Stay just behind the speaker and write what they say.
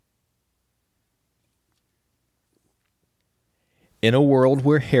In a world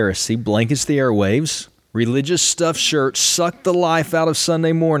where heresy blankets the airwaves, religious stuffed shirts suck the life out of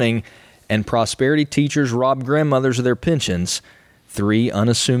Sunday morning, and prosperity teachers rob grandmothers of their pensions, three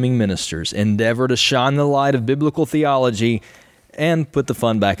unassuming ministers endeavor to shine the light of biblical theology and put the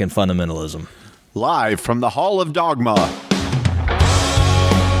fun back in fundamentalism. Live from the Hall of Dogma.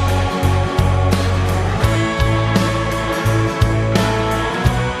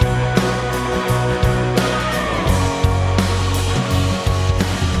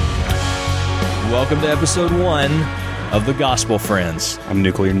 Welcome to episode 1 of The Gospel Friends. I'm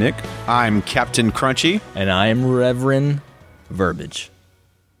Nuclear Nick. I'm Captain Crunchy. And I am Reverend Verbiage.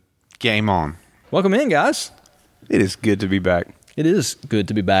 Game on. Welcome in, guys. It is good to be back. It is good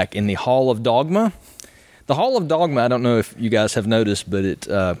to be back in the Hall of Dogma. The Hall of Dogma, I don't know if you guys have noticed, but it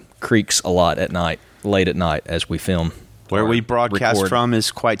creaks a lot at night, late at night as we film. Where we broadcast record. from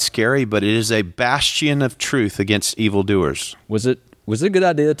is quite scary, but it is a bastion of truth against evildoers. Was it a good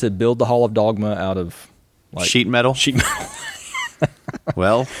idea to build the Hall of Dogma out of Sheet metal? sheet metal?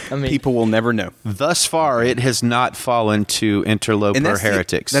 Well, I mean, People will never know. thus far it has not fallen to interloper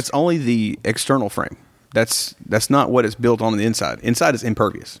heretics. That's only the external frame. That's not what it's built on the inside. Inside is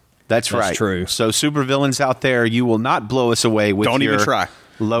impervious. That's right. true. So supervillains out there, you will not blow us away with Don't your even try.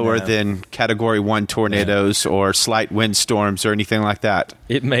 lower than Category 1 tornadoes or slight windstorms or anything like that.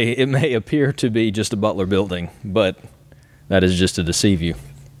 it may appear to be just a Butler building, but that is just to deceive you.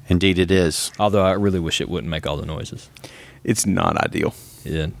 Indeed it is. Although I really wish it wouldn't make all the noises. It's not ideal.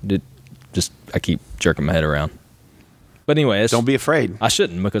 Yeah, I keep jerking my head around. But anyway, Don't be afraid. I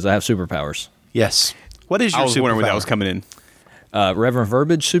shouldn't because I have superpowers. Yes. What is your I was wondering where that superpower? was coming in. Reverend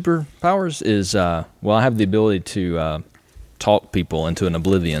Verbiage superpowers is, I have the ability to talk people into an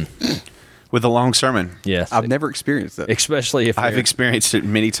oblivion. With a long sermon. Yes. I've never experienced that. Especially if I've they're- experienced it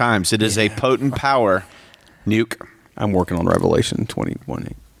many times. It is a potent power. Nuke. I'm working on Revelation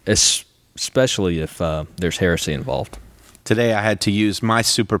 21. especially if there's heresy involved. Today I had to use my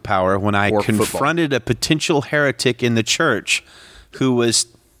superpower when I Or confronted a potential heretic in the church who was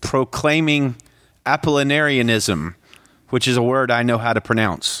proclaiming Apollinarianism, which is a word I know how to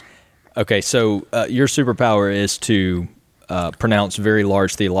pronounce. Okay, so your superpower is to pronounce very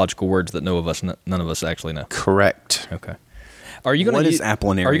large theological words that none of us actually know. Correct. Okay. Are you going What to is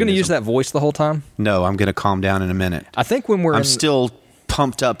Apollinarianism? Are you going to use that voice the whole time? No, I'm going to calm down in a minute. I think when we're I'm in, still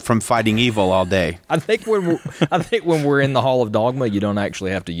pumped up from fighting evil all day. I think when we're in the Hall of Dogma, you don't actually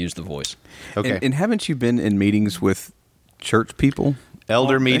have to use the voice. Okay. And haven't you been in meetings with church people?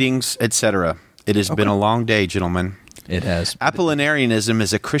 Elder all day? meetings, etc. It has been a long day, gentlemen. It has. Apollinarianism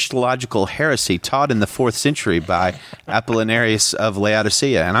is a Christological heresy taught in the 4th century by Apollinarius of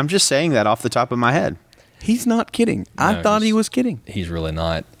Laodicea. And I'm just saying that off the top of my head. He's not kidding. I No, thought he he's- was kidding. He's really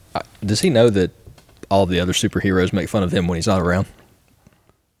not. Does he know that all the other superheroes make fun of him when he's not around?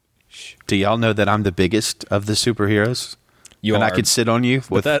 Do y'all know that I'm the biggest of the superheroes? You and are. I could sit on you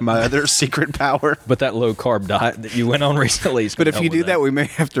with that- my other secret power. But that low carb diet that you went on recently is But gonna if help you with do that, we may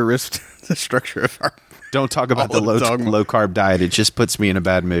have to risk the structure of our... Don't talk about All the Dogma. low carb diet. It just puts me in a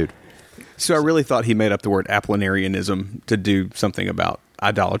bad mood. So I really thought he made up the word Apollinarianism to do something about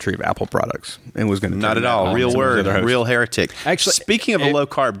idolatry of Apple products and was going to Not at all. Real word. Real heretic. Actually, speaking of a low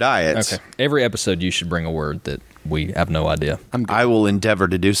carb diet, Okay. Every episode, you should bring a word that we have no idea. I will endeavor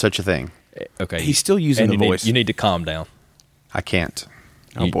to do such a thing. Okay. He's still using and the you need- voice. you need to calm down. I can't.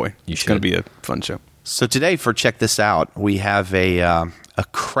 Oh You- boy, you it's going should. to be a fun show. So today, for check this out, we have a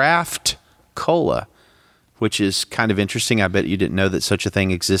craft cola, which is kind of interesting. I bet you didn't know that such a thing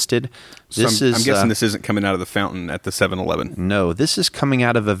existed. So This I'm is guessing this isn't coming out of the fountain at the 7-Eleven. no. This is coming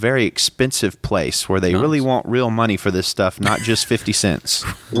out of a very expensive place where they really want real money for this stuff, not just 50 cents.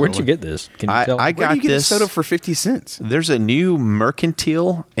 Where'd you get this? Can you I tell? Where got do you get this. a soda for 50 cents? There's a new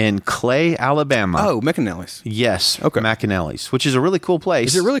mercantile in Clay, Alabama. Oh, McAnally's. Yes. Okay. McAnally's, which is a really cool place.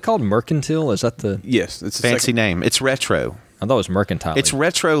 Is it really called mercantile? Is that the... Yes, it's a Fancy second. name. It's retro. I thought it was mercantile. It's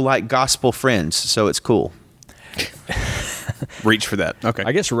retro like Gospel Friends, so it's cool. Reach for that. Okay.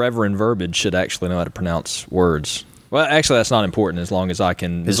 I guess Reverend Verbiage should actually know how to pronounce words. Well, actually, that's not important as long as I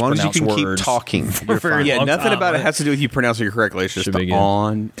can As long as you mispronounce can words keep talking, you're very fine. yeah, long nothing time, about it right? has to do with you pronouncing it correctly. It's just Should be the good.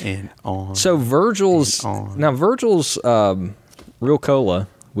 on and on. So Virgil's on. now Virgil's Real Cola,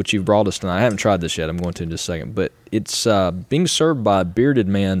 which you've brought us tonight. I haven't tried this yet. I'm going to in just a second, but it's being served by a bearded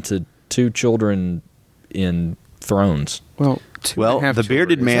man to two children in thrones. well, The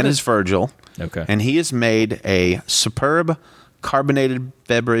bearded man is Virgil. Okay. And he has made a superb carbonated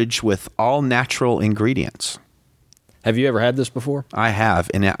beverage with all natural ingredients. Have you ever had this before? I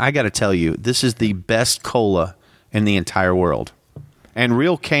have, and I got to tell you, this is the best cola in the entire world. And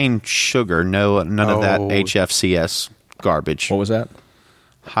real cane sugar, none of that Oh. HFCS. garbage. What was that?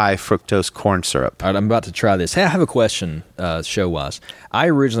 High fructose corn syrup. All right, I'm about to try this. Hey, I have a question, show-wise. I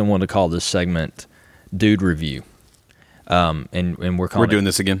originally wanted to call this segment Dude Review. And we're doing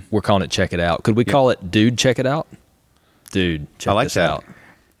this again? We're calling it Check It Out. Could we call it Dude Check It Out? Dude, check this out.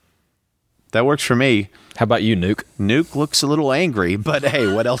 That works for me. How about you, Nuke? Nuke looks a little angry, but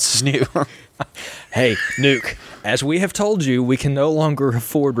hey, what else is new? Hey, Nuke, as we have told you, we can no longer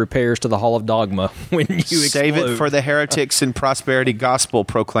afford repairs to the Hall of Dogma when you Save explode. it for the heretics and prosperity gospel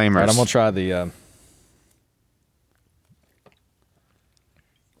proclaimers. All right, I'm going to try the...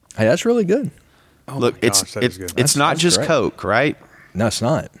 Hey, that's really good. Oh Look, my gosh, that is good. it's not just great. Coke, right? No, it's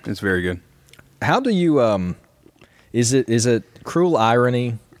not. It's very good. How do you... Is it cruel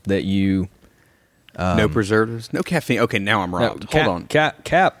irony that you... No preservatives, no caffeine. Okay, now I'm robbed. Hold on.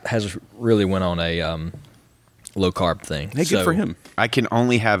 Cap has really went on a low carb thing. Hey, good for him. I can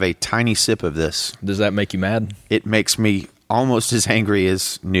only have a tiny sip of this. Does that make you mad? It makes me almost as angry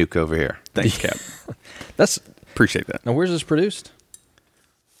as Nuke over here. Thanks, Cap. That's Appreciate that. now. Where's this produced?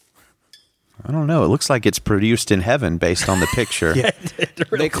 I don't know. It looks like it's produced in heaven based on the picture.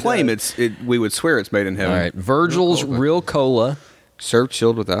 They claim we would swear it's made in heaven. All right, Virgil's Real Cola. Served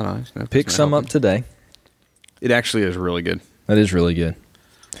chilled without ice. No, Pick some up today. It actually is really good. That is really good.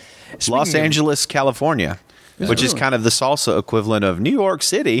 Los Angeles, California, which is kind of the salsa equivalent of New York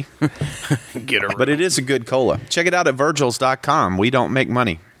City. Get it. But it is a good cola. Check it out at virgils.com. We don't make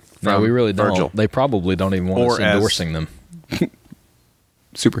money. No, we really don't. Virgil. They probably don't even want us Or as- endorsing them.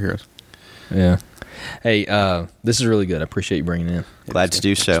 Superheroes. Yeah. Hey, this is really good. I appreciate you bringing it in. Glad to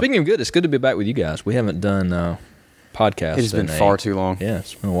do so. Speaking of good, it's good to be back with you guys. We haven't done podcasts. It has been far too long. Yeah,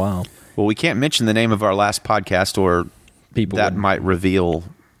 it's been a while. Well, we can't mention the name of our last podcast or People that would might reveal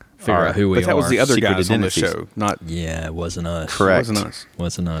figure our- out who we But that are. was the other secret guys on the identities. show, not Yeah, it wasn't us. Correct. It wasn't us.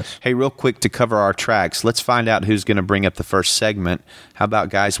 Wasn't us. Hey, real quick to cover our tracks, let's find out who's going to bring up the first segment. How about,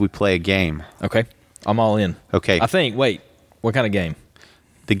 guys, we play a game? Okay, I'm all in. Okay. I think. Wait, what kind of game?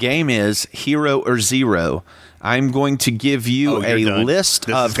 The game is Hero or Zero. I'm going to give you Oh, you're a done. list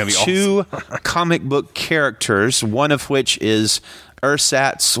This of is gonna be two comic book characters, one of which is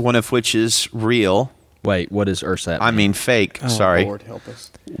ersatz, one of which is real. Wait, what is Ursat? I mean fake, sorry. Lord help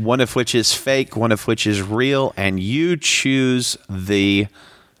us. One of which is fake, one of which is real, and you choose the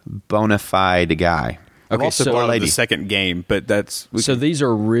bona fide guy. I've Okay, also so- brought up lady. the second game, but that's so these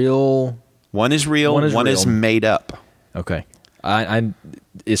are real. One is real, one is real. made up. Okay, I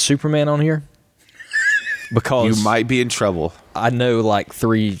is Superman on here? Because You might be in trouble. I know like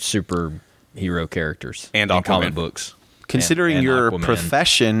 3 superhero characters And in Aquaman. comic books. Considering and your Aquaman.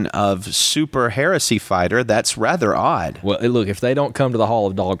 profession of super heresy fighter, that's rather odd. Well, look, if they don't come to the Hall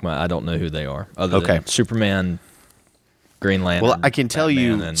of Dogma, I don't know who they are. Other Okay. than Superman, Green Lantern. Well, I can tell Batman,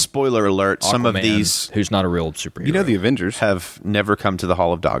 you, and spoiler alert, some of Aquaman, these who's not a real superhero. you know the Avengers. have never come to the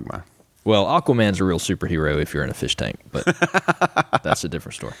Hall of Dogma. Well, Aquaman's a real superhero if you're in a fish tank, but that's a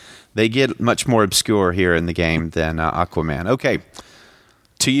different story. They get much more obscure here in the game than Aquaman. Okay,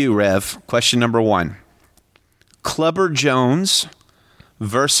 to you, Rev. Question number 1. Clubber Jones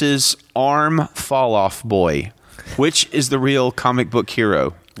versus Arm Fall-Off Boy. Which is the real comic book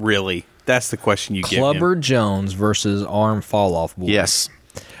hero? Really? That's the question you Clubber Jones versus Arm Fall Off Boy. Yes.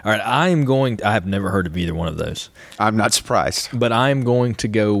 All right, I have never heard of either one of those, I'm not surprised. but I am going to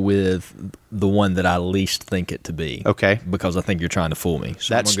go with the one that I least think it to be. Okay. Because I think you're trying to fool me.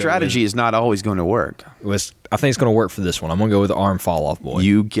 So I'm That gonna go strategy is not always going to work. I think it's going to work for this one. I'm going to go with Arm Fall Off Boy.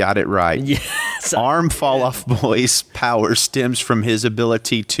 You got it right. Yes. Arm Fall-Off Boy's power stems from his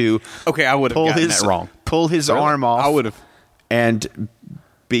ability to Okay, I would have gotten that wrong. pull his arm off I would have. and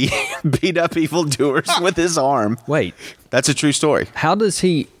beat up evildoers with his arm. Wait, That's a true story. how does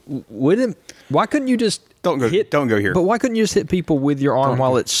he? Wouldn't? Why couldn't you just Don't go here. But why couldn't you just hit people with your arm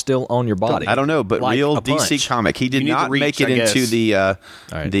while it's still on your body? I don't know, but Like real a DC punch. comic. He did You need not to reach, make it I into guess. the All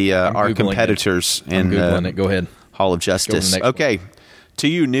right. I'm our Googling competitors it. in I'm Googling the it. Go ahead. Hall of Go to the Justice. next Okay, to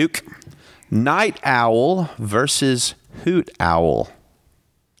you, Nuke. Night Owl versus Hoot Owl.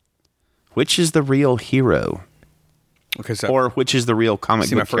 Which is the real hero? Okay, so Or which is the real comic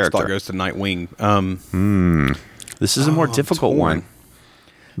see, my book first thought character? goes to Nightwing. This is a more difficult torn. one.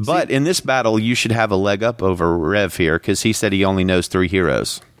 But in this battle, you should have a leg up over Rev here because he said he only knows 3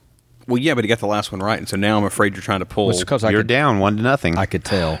 heroes. Well, yeah, but he got the last one right, and so now I'm afraid you're trying to pull. Well, it's because I You're could, down 1-0. I could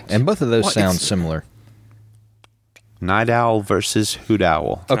tell, and both of those Well, sound it's- similar. Night Owl versus Hoot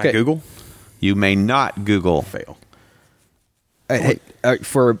Owl. Can I Okay. Google? You may not Google. Fail. Hey,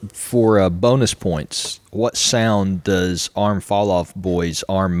 for bonus points, what sound does Arm Fall Off Boy's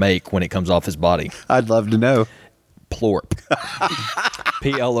arm make when it comes off his body? I'd love to know. Plorp.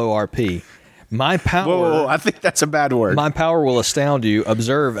 Plorp. My power. Whoa, I think that's a bad word. My power will astound you.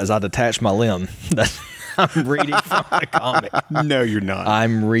 Observe as I detach my limb. I'm reading from the comic. No, you're not.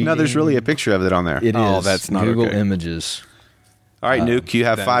 I'm reading. No, there's really a picture of it on there. It is. Oh, that's not Google okay. Images. All right, Nuke, you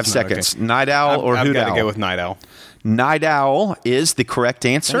have That 5 is not seconds. okay. Night Owl or I've Hoot got to Owl? go with Night Owl. Night Owl is the correct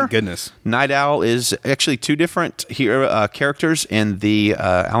answer. Thank goodness. Night Owl is actually 2 different characters in the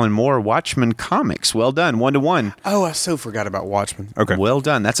Alan Moore Watchmen comics. Well done, 1-1. Oh, I so forgot about Watchmen. Okay. Well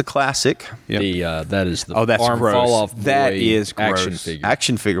done. That's a classic. Yep. That is the That's arm gross. fall off. That is action gross. figure.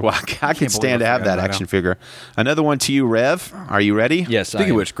 Action figure. Well, I could stand I to have forgot that Night action Owl. figure. Another one to you, Rev. Are you ready? Yes.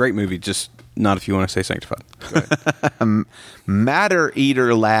 Speaking of which, great movie. Just not if you want to say Sanctified. Go ahead. Matter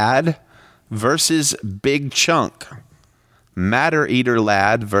Eater Lad versus Big Chunk. Matter Eater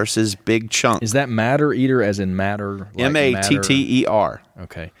Lad versus Big Chunk. is that Matter Eater as in matter? Like Matter.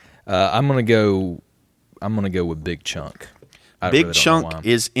 Okay. I'm gonna go with Big Chunk. I Big really don't know Chunk why.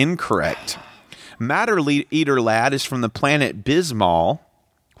 is incorrect. Matter Eater Lad is from the planet Bismol,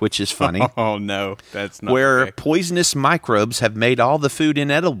 which is funny, Oh, no. That's not where okay. poisonous microbes have made all the food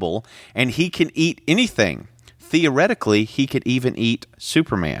inedible, and he can eat anything. Theoretically, he could even eat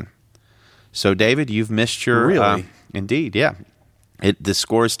Superman. So, David, you've missed your... Really? Indeed, yeah. The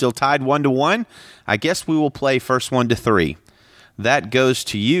score is still tied 1-1. I guess we will play first 1 to 3. That goes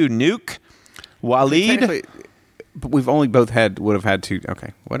to you, Nuke. Waleed. Technically, but we've only would have had to.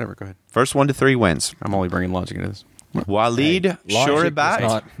 Okay, whatever. Go ahead. First 1 to 3 wins. I'm only bringing logic into this. Waleed Logic Shurabat.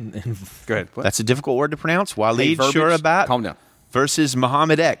 is not- Go ahead. What? That's a difficult word to pronounce. Hey, Waleed verbiage. Shurabat Calm down. versus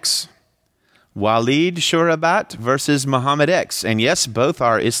Muhammad X. Waleed Shurabat versus Muhammad X. And yes, both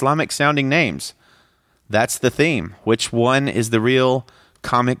are Islamic sounding names. That's the theme. Which one is the real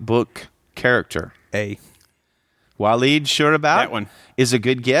comic book character? A. Waleed Shurabat That one. is a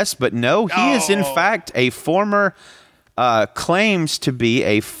good guess, but no, he is in fact a former, claims to be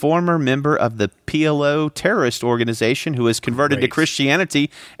a former member of the PLO terrorist organization who has converted to Great.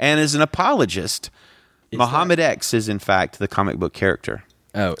 Christianity and is an apologist. Muhammad X is in fact the comic book character.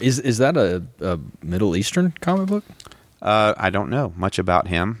 Oh, is that a Middle Eastern comic book? I don't know much about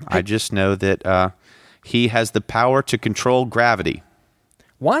him. I just know that he has the power to control gravity.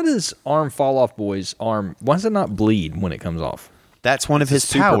 Why does arm fall off boy's arm? Why does it not bleed when it comes off? That's one of his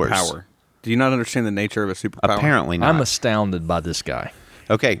powers. Superpower. Do you not understand the nature of a superpower? Apparently not. I'm astounded by this guy.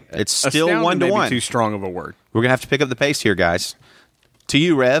 Okay, it's still Astounded may be 1-1. too strong of a word. We're going to have to pick up the pace here, guys. To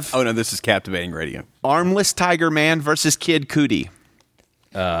you, Rev. Oh no, this is captivating radio. Armless Tiger Man versus Kid Cootie.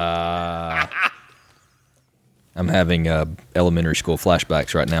 I'm having elementary school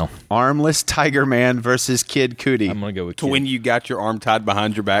flashbacks right now. Armless Tiger Man versus Kid Cootie. I'm gonna go with To Kid. when you got your arm tied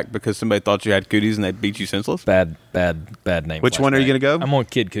behind your back because somebody thought you had cooties and they beat you senseless. bad name. Which one are you flashback. gonna go? I'm on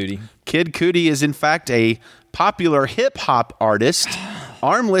Kid Cootie. Kid Cootie is in fact a popular hip-hop artist.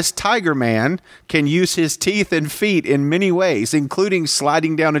 Armless Tiger Man can use his teeth and feet in many ways, including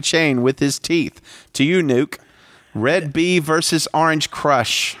sliding down a chain with his teeth. To you, Nuke. Red Bee versus Orange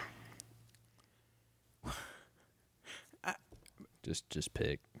Crush. Just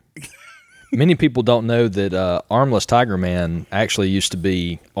pick. Many people don't know that Armless Tiger Man actually used to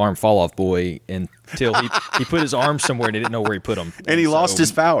be Arm Fall Off Boy until he put his arm somewhere and he didn't know where he put them. And he lost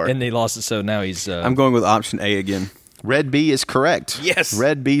his power. And he lost it, so now he's... I'm going with option A again. Red Bee is correct. Yes.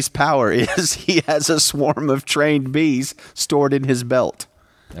 Red Bee's power is he has a swarm of trained bees stored in his belt.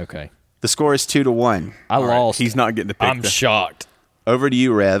 okay. The score is 2-1. I lost. He's not getting to pick. I'm shocked. Over to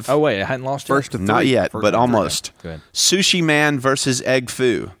you, Rev. Oh, wait, I hadn't lost yet? First to three. Not yet, First but to three. almost. Go ahead. Sushi Man versus Egg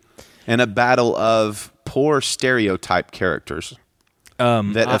Foo in a battle of poor stereotype characters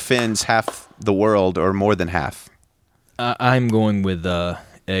that offends half the world or more than half. I'm going with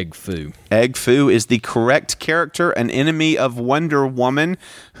Egg Foo. Egg Foo is the correct character, an enemy of Wonder Woman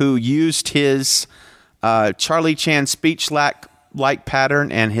who used his Charlie Chan speech-like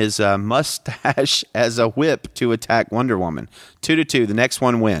pattern and his mustache as a whip to attack Wonder Woman. 2-2. The next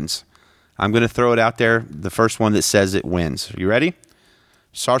one wins. I'm going to throw it out there. The first one that says it wins. Are you ready?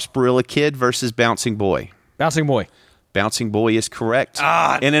 Sarsaparilla Kid versus Bouncing Boy. Bouncing Boy. Bouncing Boy is correct.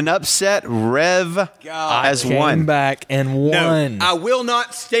 In an upset, Rev has Came won. back and won. I will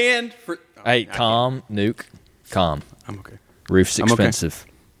not stand for. Hey, calm, Nuke. Calm. I'm okay. Roof's I'm okay. expensive.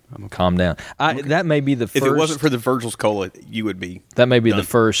 Calm down. That may be the first. If it wasn't for the Virgil's Cola, you would be. that may be the done.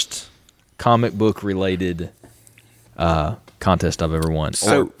 first comic book related contest I've ever won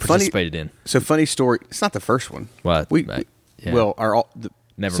So or participated in. So funny story. It's not the first one. What? We Yeah. well,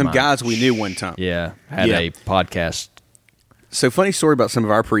 Never some mind. guys we knew one time. Yeah, had Yeah. a podcast. So funny story about some of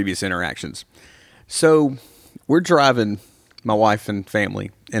our previous interactions. So we're driving, my wife and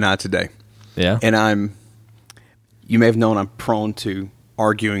family and I today, Yeah. and you may have known I'm prone to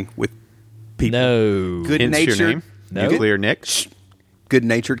arguing with people. No. Good Hence your natured. name. No. Nuclear Nick.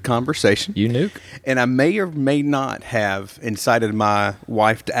 Good-natured conversation. You nuke? And I may or may not have incited my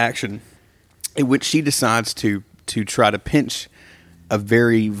wife to action in which she decides to try to pinch a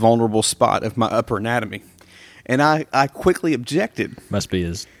very vulnerable spot of my upper anatomy. And I quickly objected. Must be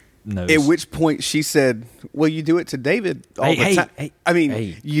his nose. At which point she said, well, you do it to David all the time.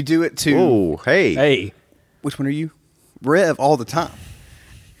 Hey. You do it to... Oh, hey. Hey. Which one are you? Rev all the time.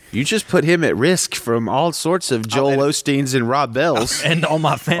 You just put him at risk from all sorts of Joel Osteens and Rob Bells, And all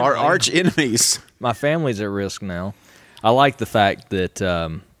my family. our arch enemies. My family's at risk now. I like the fact that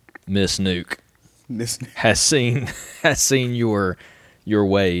Miss Nuke has seen your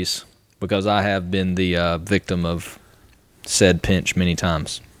ways, because I have been the victim of said pinch many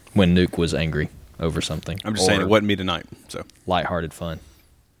times when Nuke was angry over something. I'm just saying it wasn't me tonight. So Lighthearted fun.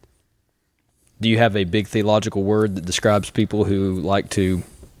 Do you have a big theological word that describes people who like to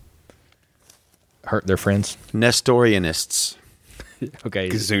hurt their friends? Nestorianists. Okay.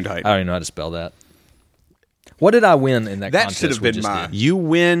 Gesundheit. I don't even know how to spell that. What did I win in that That contest? should have we been just mine. did? You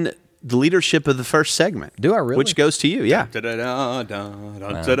win the leadership of the first segment. Do I really? Which goes to you, yeah. All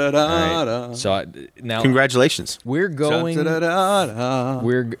right. So now Congratulations. we're going.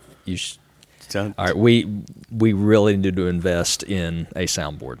 We're you. All right, we really need to invest in a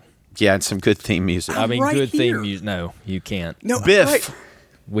soundboard. Yeah, and some good theme music. I mean, right good here. theme music. No, you can't. No, Biff. right.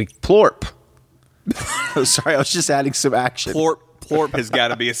 We Plorp. Oh, sorry, I was just adding some action. Plorp has got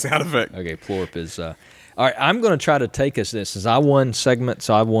to be a sound effect. okay. Plorp is. All right, I'm going to try to take us this. Since I won segment,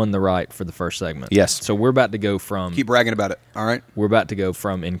 so I won the right for the first segment. Yes. So we're about to go from. Keep bragging about it. All right. We're about to go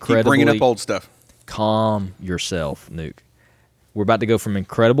from Keep incredibly. bringing up old stuff. Calm yourself, Nuke. We're about to go from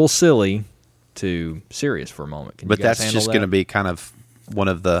incredible silly to serious for a moment. Can But you guys that's handle just that? going to be kind of one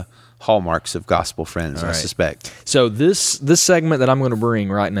of the hallmarks of Gospel Friends, All I right. suspect. So this segment that I'm going to bring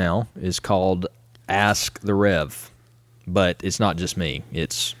right now is called Ask the Rev, but it's not just me.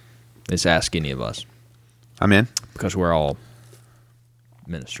 It's Ask Any of Us, I'm in. because we're all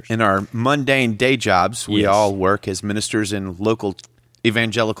ministers. In our mundane day jobs, we Yes. all work as ministers in local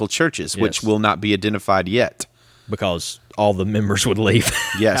evangelical churches, which Yes. will not be identified yet. Because all the members would leave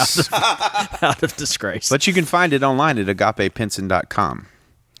Yes. out of disgrace. But you can find it online at agapepinson.com.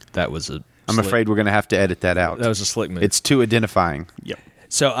 that was a. I'm afraid we're going to have to edit that out. that was a slick move. It's too identifying. Yep.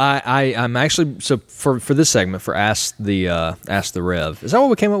 So I'm actually for this segment for Ask the Rev. Is that what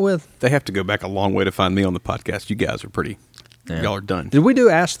we came up with? They have to go back a long way to find me on the podcast. You guys are pretty. Yeah. Y'all are done. Did we do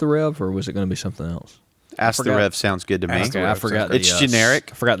Ask the Rev, or was it going to be something else? Ask the forgot. Rev sounds good to me. Ask the Okay, I Rev forgot. sounds It's generic.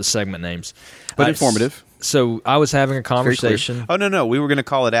 I forgot the segment names, But informative. So I was having a very clear. conversation. Oh, no. We were going to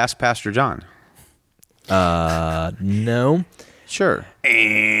call it Ask Pastor John. No, Sure.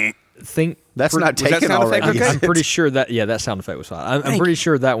 think That's not was that taken sound effect already. okay? I'm pretty sure that sound effect was fine. I'm pretty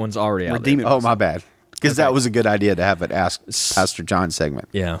sure that one's already out Redeem there. it. Oh, my bad. Because that was a good idea to have it Ask Pastor John segment.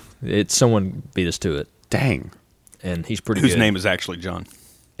 Yeah, someone beat us to it, Dang. and he's pretty Whose good. name is actually John.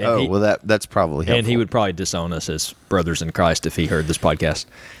 And Well, that's probably helpful. and he would probably disown us as brothers in Christ if he heard this podcast.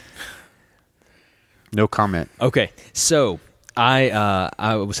 No comment. Okay, so I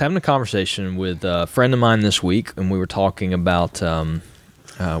was having a conversation with a friend of mine this week, and we were talking about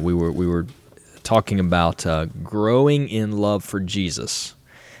we were talking about growing in love for Jesus.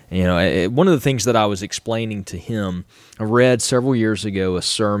 You know, one of the things that I was explaining to him, I read several years ago a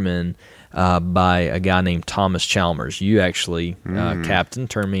sermon by a guy named Thomas Chalmers. You actually, Captain,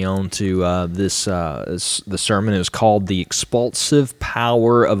 turned me on to the sermon. It was called "The Expulsive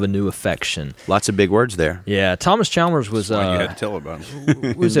Power of a New Affection." Lots of big words there. Yeah, Thomas Chalmers was Why you had to tell about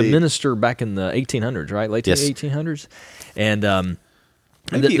him. was a minister back in the 1800s, right? Late Yes. 1800s, and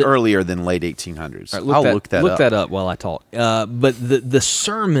Maybe earlier than late 1800s. all right, I'll look that up. Look that up while I talk. But the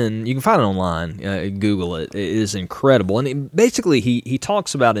sermon, you can find it online. Google it. It is incredible. And basically, he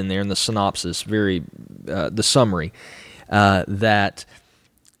talks about in there in the synopsis, the summary, that,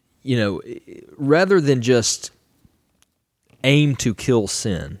 you know, rather than just aim to kill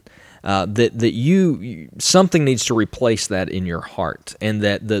sin, that you something needs to replace that in your heart, and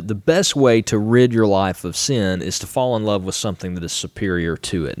that the best way to rid your life of sin is to fall in love with something that is superior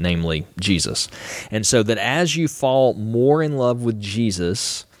to it, namely Jesus. And so that as you fall more in love with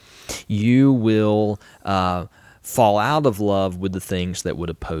Jesus, you will fall out of love with the things that would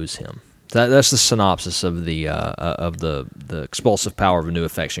oppose him. That's the synopsis of the expulsive power of a new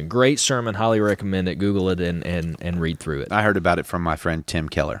affection. Great sermon, highly recommend it. Google it and read through it. I heard about it from my friend Tim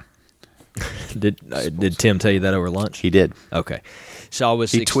Keller. Did Tim tell you that over lunch? He did. Okay, so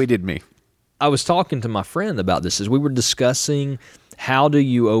He tweeted me. I was talking to my friend about this as we were discussing how do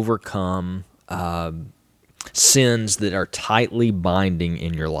you overcome sins that are tightly binding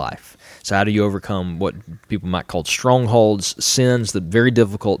in your life. So how do you overcome what people might call strongholds, sins that are very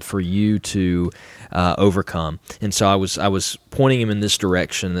difficult for you to overcome? And so I was pointing him in this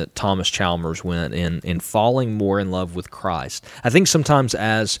direction that Thomas Chalmers went in falling more in love with Christ. I think sometimes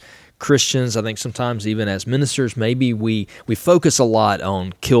as Christians, I think sometimes even as ministers, maybe we focus a lot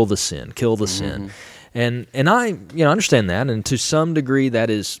on kill the sin. And I understand that, and to some degree that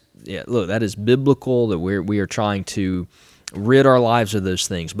is biblical, that we are trying to rid our lives of those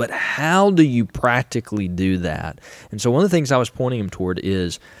things. But how do you practically do that? And so one of the things I was pointing him toward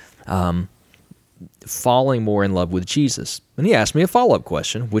is falling more in love with Jesus. And he asked me a follow-up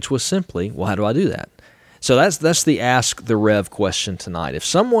question, which was simply, well, how do I do that? So that's the Ask the Rev question tonight. If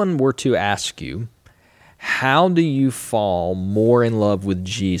someone were to ask you, how do you fall more in love with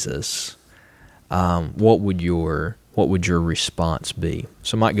Jesus, what would your response be?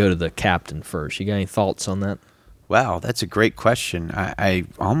 So I might go to the captain first. You got any thoughts on that? Wow, that's a great question. I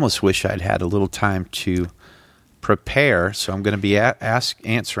almost wish I'd had a little time to prepare, so I'm going to be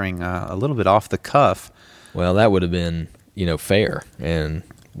answering a little bit off the cuff. Well, that would have been, fair, and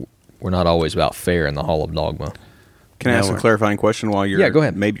we're not always about fair in the Hall of Dogma. Can I ask a clarifying question while you're... Yeah, go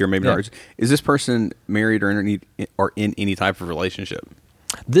ahead. Maybe not. Is this person married or in any type of relationship?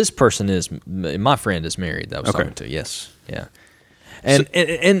 This person my friend is married that I was talking to, yes. Yeah.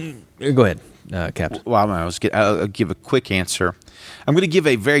 And go ahead, Captain. Well, I'll give a quick answer. I'm going to give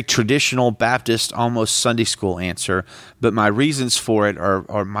a very traditional Baptist, almost Sunday school answer, but my reasons for it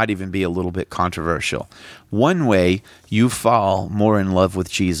are might even be a little bit controversial. One way you fall more in love with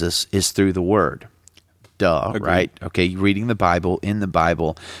Jesus is through the Word. Duh, Agreed. Right? Okay, reading the Bible, in the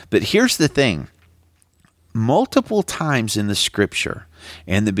Bible. But here's the thing. Multiple times in the Scripture,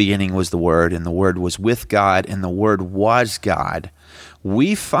 in the beginning was the Word, and the Word was with God, and the Word was God.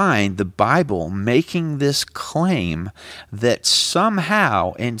 We find the Bible making this claim that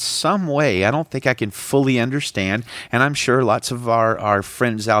somehow, in some way, I don't think I can fully understand, and I'm sure lots of our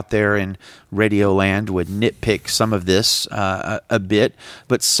friends out there in Radio Land would nitpick some of this a bit,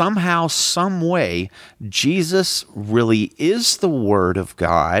 but somehow, some way, Jesus really is the Word of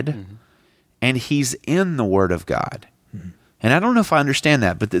God, mm-hmm. and He's in the Word of God. Mm-hmm. And I don't know if I understand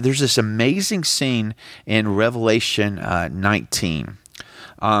that, but there's this amazing scene in Revelation 19.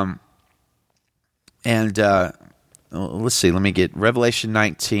 Let's see, let me get Revelation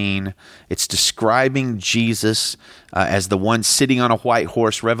 19. It's describing Jesus as the one sitting on a white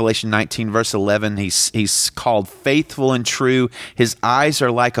horse. Revelation 19, verse 11, he's called faithful and true. His eyes are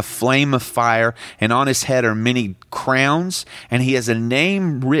like a flame of fire, and on his head are many crowns, and he has a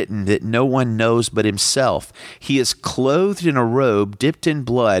name written that no one knows but himself. He is clothed in a robe dipped in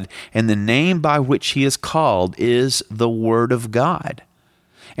blood, and the name by which he is called is the Word of God.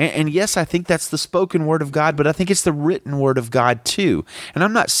 And yes, I think that's the spoken word of God, but I think it's the written word of God too. And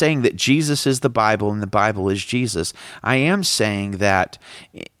I'm not saying that Jesus is the Bible and the Bible is Jesus. I am saying that,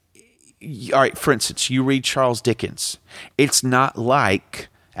 all right, for instance, you read Charles Dickens. It's not like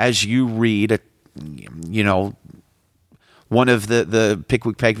as you read, one of the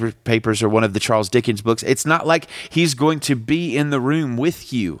Pickwick Papers or one of the Charles Dickens books, it's not like he's going to be in the room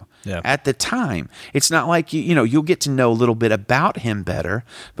with you. Yeah. At the time. It's not like, you'll get to know a little bit about him better,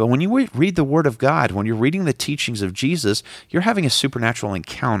 but when you read the Word of God, when you're reading the teachings of Jesus, you're having a supernatural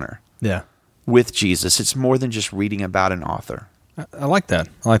encounter with Jesus. It's more than just reading about an author. I like that.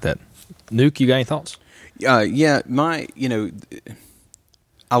 Nuke, you got any thoughts? Yeah,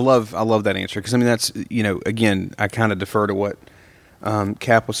 I love that answer because, that's, again, I kind of defer to what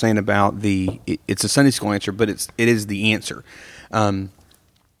Cap was saying about it's a Sunday school answer, but it is the answer.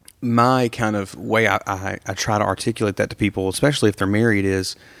 My kind of way I try to articulate that to people, especially if they're married,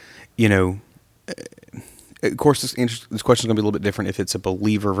 is, of course, this question is going to be a little bit different if it's a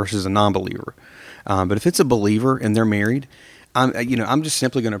believer versus a non-believer. But if it's a believer and they're married, I'm just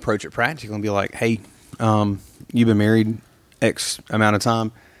simply going to approach it practically and be like, hey, you've been married X amount of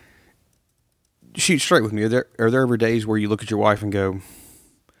time. Shoot straight with me. Are there ever days where you look at your wife and go,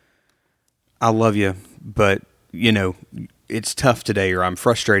 I love you, but, it's tough today, or I'm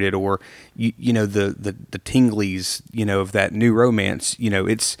frustrated, or the tinglies, of that new romance,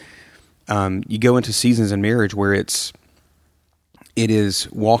 it's you go into seasons in marriage where it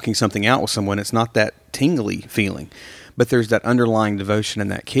is walking something out with someone. It's not that tingly feeling, but there's that underlying devotion and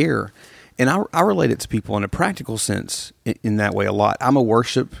that care. And I relate it to people in a practical sense in that way a lot. I'm a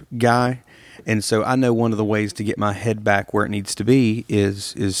worship guy, and so I know one of the ways to get my head back where it needs to be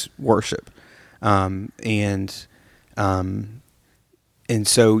is worship, and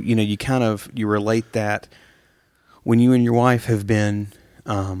so, you relate that when you and your wife have been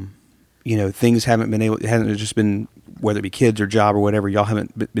things it hasn't just been, whether it be kids or job or whatever, y'all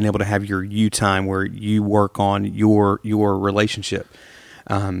haven't been able to have your you time where you work on your relationship,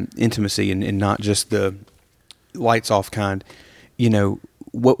 intimacy, and not just the lights off kind.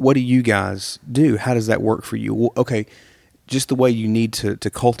 What do you guys do? How does that work for you? Well, okay, just the way you need to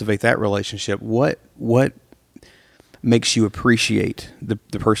cultivate that relationship. What makes you appreciate the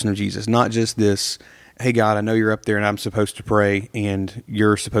person of Jesus? Not just this, hey God, I know you're up there and I'm supposed to pray and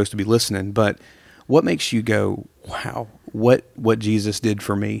you're supposed to be listening, but what makes you go, wow, what Jesus did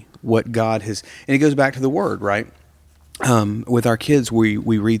for me, what God has, and it goes back to the Word, right? With our kids, we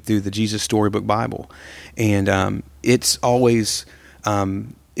read through the Jesus Storybook Bible, and it's always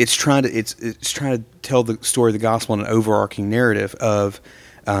it's trying to tell the story of the gospel in an overarching narrative of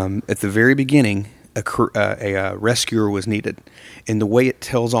at the very beginning a rescuer was needed, and the way it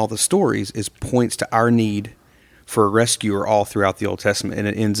tells all the stories is points to our need for a rescuer all throughout the Old Testament, and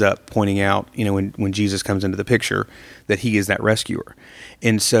it ends up pointing out, when Jesus comes into the picture, that He is that rescuer.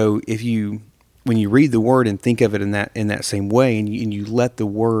 And so, when you read the Word and think of it in that same way, and you let the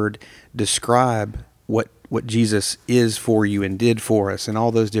Word describe what Jesus is for you and did for us, and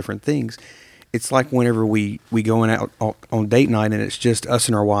all those different things, it's like whenever we go out on date night and it's just us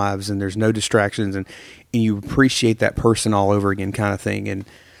and our wives, and there's no distractions, and you appreciate that person all over again, kind of thing. And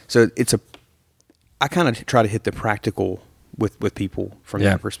so I kind of try to hit the practical with people from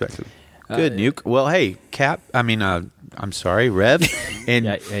that perspective. Good, Nuke. Well, hey, I'm sorry, Rev, and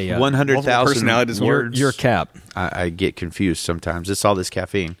 100,000 words. You're Cap. I get confused sometimes. It's all this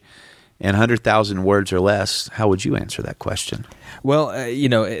caffeine. And 100,000 words or less, how would you answer that question? Well, I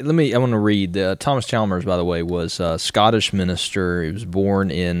want to read. Thomas Chalmers, by the way, was a Scottish minister. He was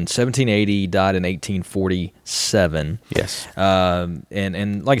born in 1780, died in 1847. Yes.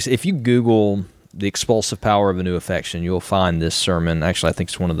 And like I said, if you Google the expulsive power of a new affection, you'll find this sermon. Actually, I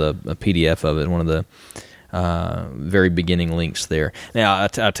think it's one of a PDF of it, one of the very beginning links there. Now,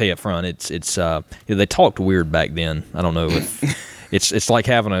 I'll tell you up front, they talked weird back then. I don't know if it's like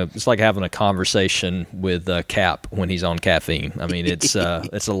having a conversation with Cap when he's on caffeine. I mean, it's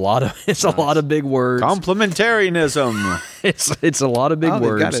a lot of big words. Complementarianism. It's a lot of big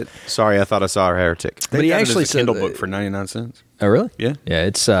words. Got it. Sorry, I thought I saw a heretic. But he actually said Kindle book for 99 cents. Oh, really? Yeah. Yeah.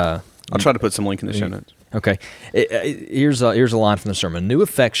 It's. I'll try to put some link in the show notes. Okay. Here's a line from the sermon. New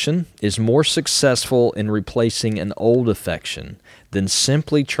affection is more successful in replacing an old affection than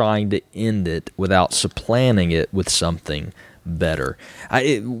simply trying to end it without supplanting it with something better.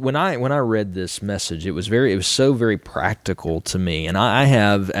 When I read this message, it was so very practical to me, and I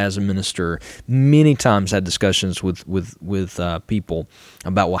have, as a minister, many times had discussions with people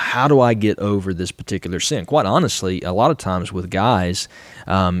about, well, how do I get over this particular sin? Quite honestly, a lot of times with guys,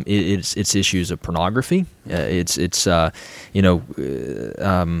 it's issues of pornography. It's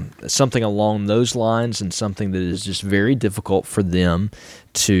something along those lines, and something that is just very difficult for them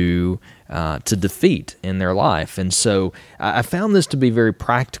to defeat in their life. And so I found this to be very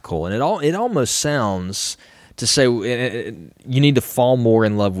practical, and it almost sounds, to say you need to fall more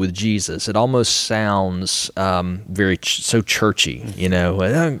in love with Jesus, it almost sounds very so churchy,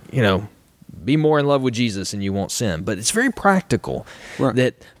 be more in love with Jesus and you won't sin. But it's very practical, right?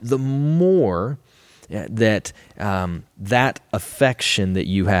 That the more that affection that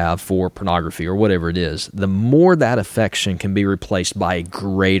you have for pornography or whatever it is, the more that affection can be replaced by a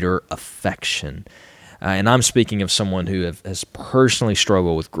greater affection. And I'm speaking of someone who has personally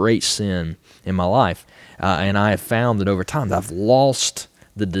struggled with great sin in my life, and I have found that over time that I've lost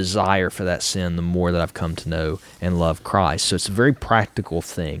the desire for that sin the more that I've come to know and love Christ. So it's a very practical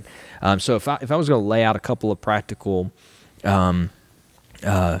thing. So if I was going to lay out a couple of practical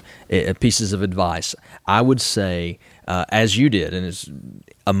pieces of advice, I would say, as you did, and is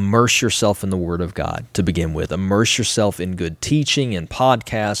immerse yourself in the Word of God to begin with. Immerse yourself in good teaching and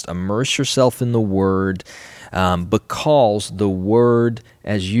podcast. Immerse yourself in the Word, because the Word,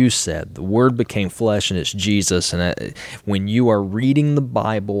 as you said, the Word became flesh, and it's Jesus. And when you are reading the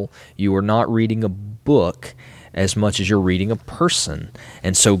Bible, you are not reading a book as much as you're reading a person.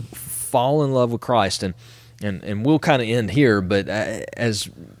 And so fall in love with Christ. And we'll kind of end here, but as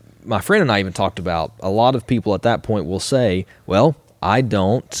my friend and I even talked about, a lot of people at that point will say, well, I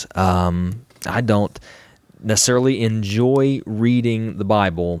don't necessarily enjoy reading the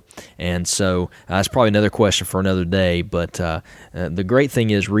Bible, and so that's probably another question for another day, but the great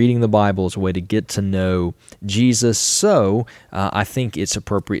thing is reading the Bible is a way to get to know Jesus, so I think it's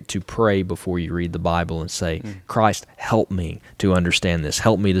appropriate to pray before you read the Bible and say, Christ, help me to understand this,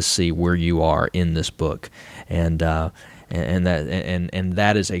 help me to see where you are in this book, and and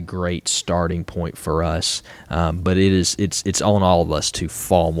that is a great starting point for us. But it's on all of us to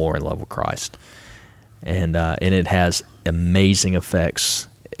fall more in love with Christ, and it has amazing effects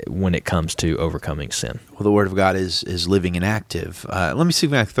when it comes to overcoming sin. Well, the Word of God is living and active. Let me see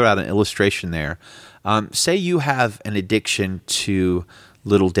if I can throw out an illustration there. Say you have an addiction to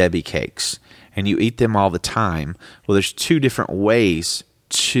Little Debbie cakes, and you eat them all the time. Well, there's two different ways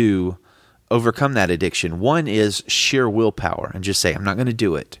to overcome that addiction. One is sheer willpower, and just say, I'm not going to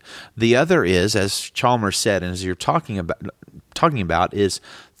do it. The other is, as Chalmers said, and as you're talking about, is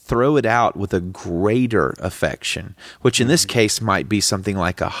throw it out with a greater affection, which in this case might be something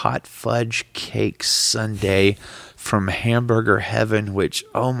like a hot fudge cake sundae from hamburger heaven, which,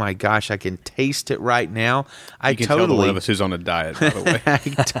 oh my gosh, I can taste it right now. You can tell the one of us who's on a diet, by the way. I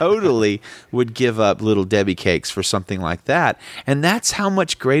totally would give up Little Debbie cakes for something like that. And that's how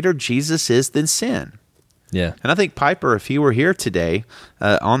much greater Jesus is than sin. Yeah. And I think Piper, if he were here today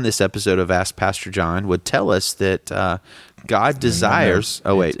on this episode of Ask Pastor John, would tell us that God desires...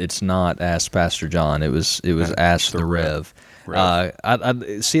 No, it's not Ask Pastor John. It was Ask the Rev.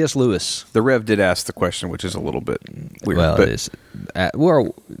 C.S. Lewis. The Rev did ask the question, which is a little bit weird. Well, it is.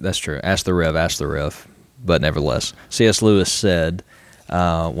 Well, that's true. Ask the Rev. But nevertheless, C.S. Lewis said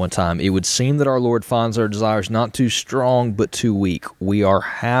one time, it would seem that our Lord finds our desires not too strong, but too weak. We are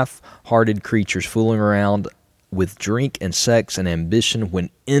half-hearted creatures fooling around with drink and sex and ambition when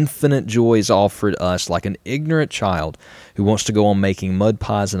infinite joy is offered us, like an ignorant child who wants to go on making mud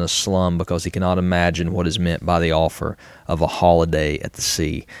pies in a slum because he cannot imagine what is meant by the offer of a holiday at the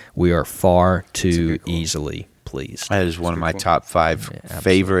sea. We are far too easily pleased. That is one of my top 5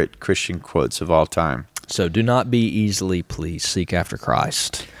 favorite Christian quotes of all time. So do not be easily pleased. Seek after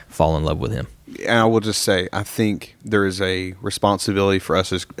Christ. Fall in love with Him. And I will just say, I think there is a responsibility for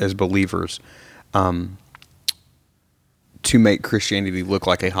us as believers to make Christianity look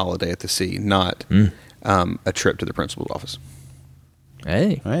like a holiday at the sea, not a trip to the principal's office.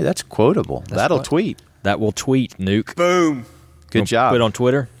 Hey, that's quotable. That'll tweet. That will tweet, Nuke. Boom. Good job. Put it on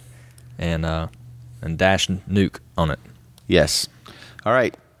Twitter and dash Nuke on it. Yes. All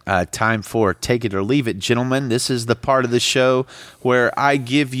right. Time for Take It or Leave It, gentlemen. This is the part of the show where I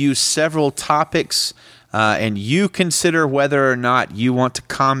give you several topics and you consider whether or not you want to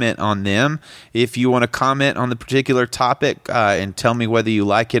comment on them. If you want to comment on the particular topic and tell me whether you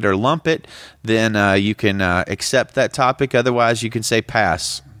like it or lump it, then you can accept that topic. Otherwise, you can say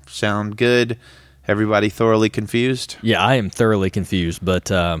pass. Sound good? Everybody thoroughly confused? Yeah, I am thoroughly confused, but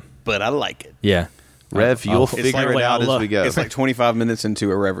I like it. Yeah. Rev, you'll figure it out as we go. It's like 25 minutes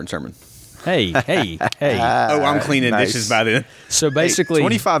into a reverend sermon. Hey. Oh, I'm cleaning dishes by then. So basically...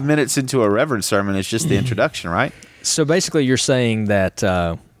 25 minutes into a reverend sermon is just the introduction, right? So basically you're saying that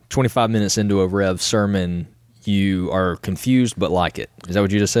 25 minutes into a Rev sermon, you are confused but like it. Is that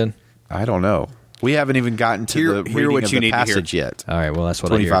what you just said? I don't know. We haven't even gotten to the reading of the passage yet. All right, well, that's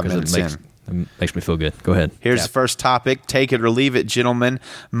what I hear. 25 minutes in. It makes me feel good. Go ahead. Here's the first topic. Take it or leave it, gentlemen.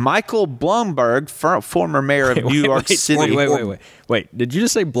 Michael Bloomberg, former mayor of New York City. Wait. Did you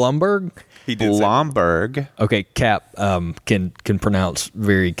just say Blumberg? He did. Blomberg. Okay, Cap can pronounce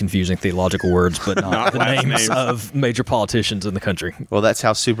very confusing theological words, but not the names of major politicians in the country. Well, that's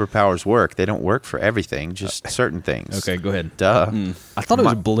how superpowers work. They don't work for everything, just certain things. Okay, go ahead. Duh. I thought it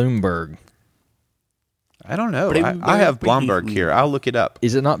was Bloomberg. I don't know. I have Blomberg here. I'll look it up.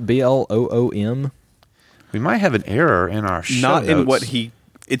 Is it not Bloom? We might have an error in our show Not notes. in what he...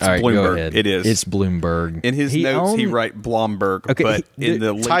 It's right, Bloomberg. It is. It's Bloomberg. In his notes, he write Blomberg, but in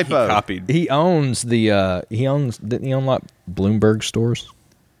the link typo. he copied. He owns the... Didn't he own like Bloomberg stores?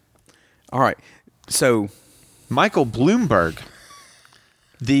 All right. So... Michael Bloomberg,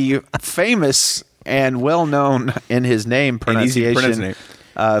 the famous and well-known in his name pronunciation...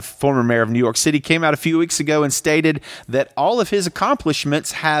 former mayor of New York City, came out a few weeks ago and stated that all of his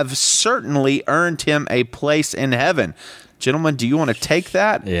accomplishments have certainly earned him a place in heaven. Gentlemen, do you want to take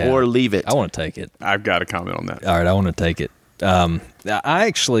that or leave it? I want to take it. I've got a comment on that. All right, I want to take it. I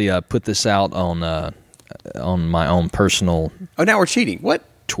actually put this out on my own personal... Oh, now we're cheating. What?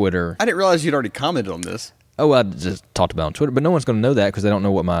 Twitter. I didn't realize you'd already commented on this. Oh, I just talked about it on Twitter, but no one's going to know that because they don't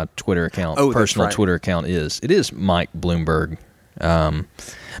know what my Twitter account, personal Twitter account is. It is Mike Bloomberg.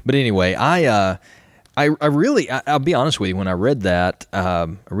 But anyway, I really, I'll be honest with you. When I read that, I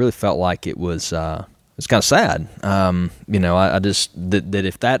really felt like it was kind of sad. I just that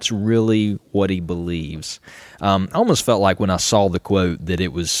if that's really what he believes, I almost felt like when I saw the quote that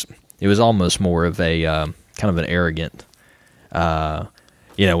it was almost more of a kind of an arrogant, well,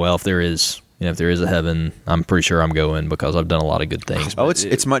 if there is if there is a heaven, I'm pretty sure I'm going because I've done a lot of good things. Oh,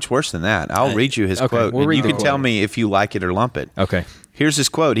 it's much worse than that. I'll read you his quote, and you can tell me if you like it or lump it. Okay. Here's his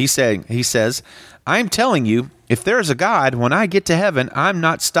quote. He says, "I'm telling you, if there is a God, when I get to heaven, I'm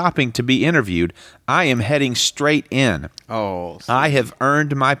not stopping to be interviewed. I am heading straight in. Oh, I have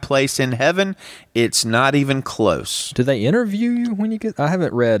earned my place in heaven. It's not even close." Do they interview you when you get? I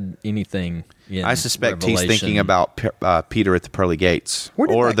haven't read anything in I suspect Revelation. he's thinking about Peter at the pearly gates,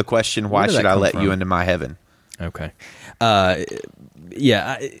 or the question, "Why should I let you into my heaven?" Okay. When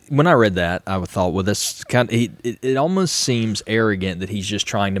I read that, I thought, well, that's kind of, it almost seems arrogant that he's just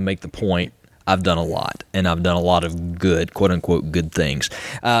trying to make the point, I've done a lot, and I've done a lot of good, quote-unquote, good things.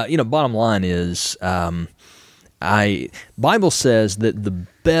 Bottom line is, Bible says that the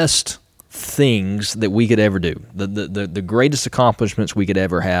best things that we could ever do, the greatest accomplishments we could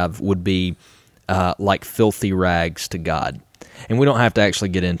ever have would be like filthy rags to God. And we don't have to actually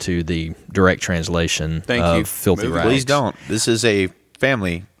get into the direct translation of filthy rags. Please don't. This is a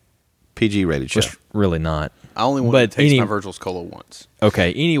family PG-rated show. It's really not. I only want to taste my Virgil's Cola once.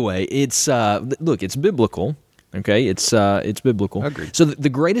 Okay. Anyway, it's look, it's biblical. Okay, it's biblical. Agreed. So the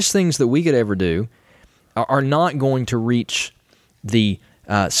greatest things that we could ever do are not going to reach the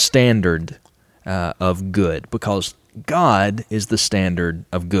standard of good, because God is the standard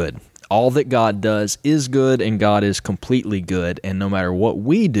of good. All that God does is good, and God is completely good. And no matter what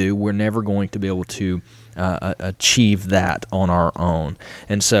we do, we're never going to be able to achieve that on our own.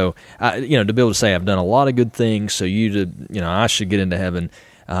 And so, to be able to say I've done a lot of good things, so I should get into heaven.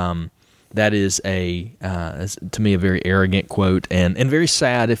 That is to me, a very arrogant quote, and very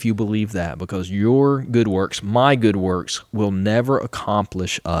sad if you believe that, because your good works, my good works, will never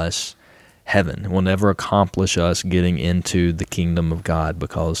accomplish us heaven. Will never accomplish us getting into the kingdom of God,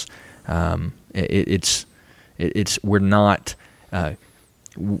 because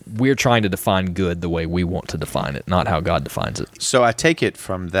we're trying to define good the way we want to define it, not how God defines it. So I take it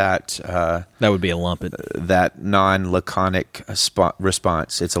from that that would be a lump it. That non-laconic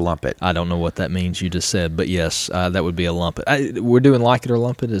response, it's a lump it. I don't know what that means you just said, but yes, that would be a lump it. We're doing like it or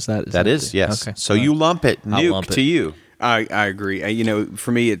lump it? Is that yes. Okay. So you lump it. Nuke to you. I agree.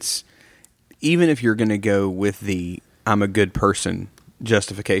 For me, it's, even if you're going to go with the I'm a good person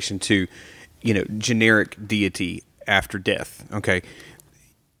justification to, generic deity after death, okay?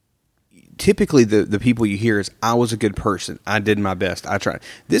 Typically, the people you hear is, I was a good person. I did my best. I tried.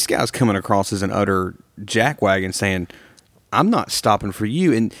 This guy's coming across as an utter jackwagon saying, I'm not stopping for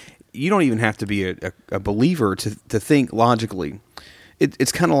you. And you don't even have to be a believer to think logically.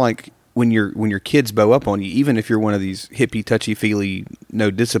 It's kind of like when your kids bow up on you, even if you're one of these hippie, touchy-feely, no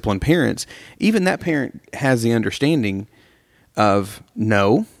discipline parents, even that parent has the understanding of,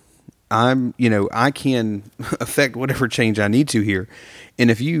 no, I can affect whatever change I need to here.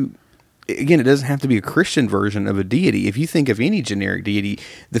 And if you, again, it doesn't have to be a Christian version of a deity. If you think of any generic deity,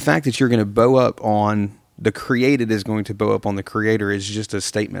 the fact that you're going to bow up on the created is going to bow up on the creator is just a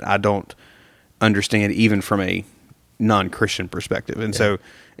statement I don't understand, even from a non-Christian perspective. And so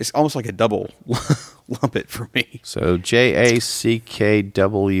it's almost like a double lump it for me. So JACKWAG.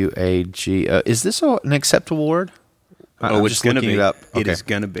 Is this an acceptable word? It's going to be. Okay. It is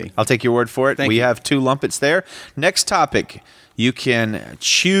going to be. I'll take your word for it. We have two lumpets there. Next topic. You can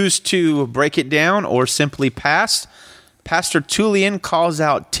choose to break it down or simply pass. Pastor Tullian calls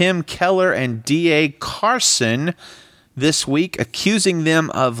out Tim Keller and D.A. Carson this week, accusing them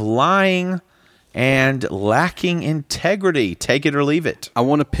of lying and lacking integrity. Take it or leave it. I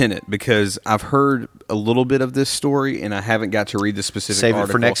want to pin it because I've heard a little bit of this story and I haven't got to read the specific article. Save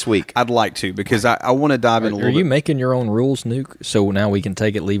it for next week. I'd like to, because I want to dive in a little bit. Are you making your own rules, Nuke? So now we can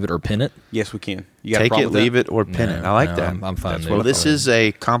take it, leave it, or pin it? Yes, we can. You got take it, leave it, or pin it. I like that. I'm fine. Well, this is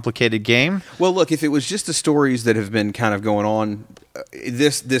a complicated game. Well, look, if it was just the stories that have been kind of going on,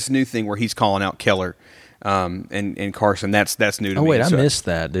 this new thing where he's calling out Keller and Carson, that's new to me. Oh wait, I missed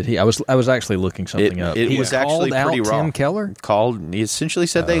that. Did he? I was actually looking something up. It was actually pretty raw. Tim Keller He essentially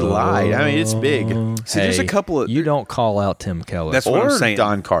said they lied. I mean, it's big. See, there's a couple of you don't call out Tim Keller. That's what I'm saying.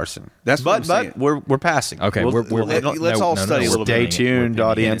 Don Carson. That's what I'm saying. But we're passing. Okay, let's all study a little bit. Stay tuned,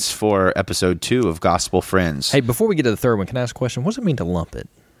 audience, for episode 2 of Gospel Friends. Hey, before we get to the third one, can I ask a question? What does it mean to lump it?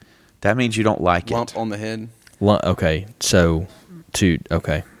 That means you don't like Lump it. on the head. Okay, so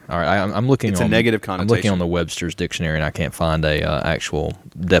okay. All right, I'm looking. It's a negative connotation. I'm looking on the Webster's dictionary, and I can't find a actual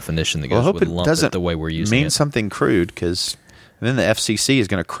definition that goes with lump it the way we're using it. Mean something crude, because then the FCC is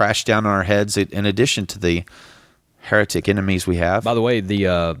going to crash down on our heads. In addition to the heretic enemies we have. By the way,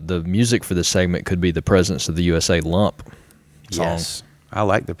 the music for this segment could be the Presidents of the USA lump song. Yes, I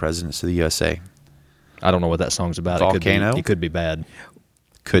like the Presidents of the USA. I don't know what that song's about. Volcano. It could be bad.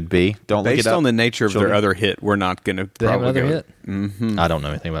 Could be. Don't look it Based up. on the nature of Children. their other hit, we're not going to They have probably another go. hit? Mm-hmm. I don't know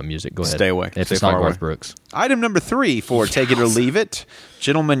anything about music. Go ahead. Stay away. If Stay it's not far Garth away. Brooks. Item number 3 for Take It or Leave It.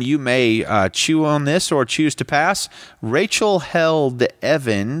 Gentlemen, you may chew on this or choose to pass. Rachel Held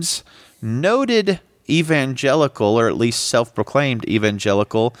Evans, noted evangelical, or at least self-proclaimed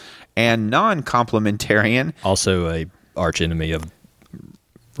evangelical, and non-complementarian, Also a arch enemy of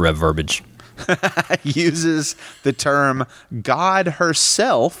Rev Verbiage. uses the term God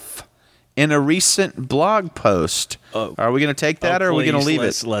herself in a recent blog post. Are we going to take that, or are we going to leave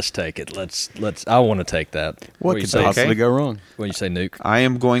it? Let's take it. Let's. I want to take that. What do you could say? possibly go wrong? What do you say, Nuke? I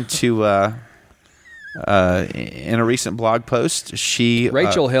am going to, in a recent blog post, she...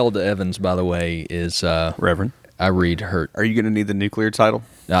 Rachel Held Evans, by the way, is Reverend. I read her. Are you going to need the nuclear title?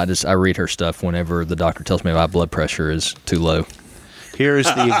 I read her stuff whenever the doctor tells me my blood pressure is too low. Here is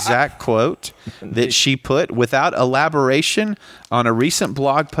the exact quote that she put without elaboration on a recent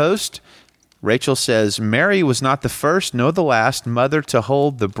blog post. Rachel says, Mary was not the first nor the last mother to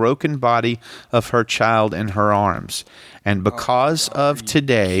hold the broken body of her child in her arms. And because of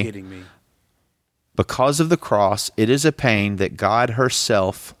today, Kidding me. because of the cross, it is a pain that God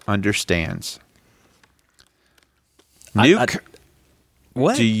herself understands. Nuke,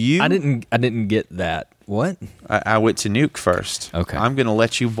 What? Do you- I didn't get that. What? I went to Nuke first. Okay. I'm going to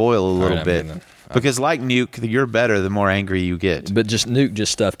let you boil a little I'm bit. gonna- Because like Nuke, you're better the more angry you get. But Nuke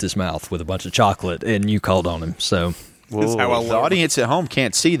just stuffed his mouth with a bunch of chocolate, and you called on him. So Whoa, how I the learn. audience at home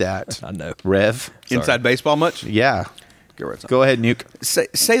can't see that. I know. Rev. Inside baseball much? Yeah. Go right on. Go ahead, Nuke.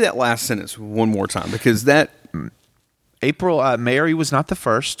 Say that last sentence one more time, because that Mary was not the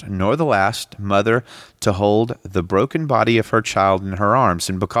first nor the last mother to hold the broken body of her child in her arms.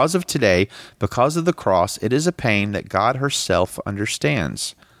 And because of today, because of the cross, it is a pain that God herself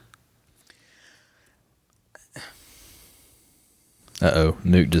understands. Uh-oh.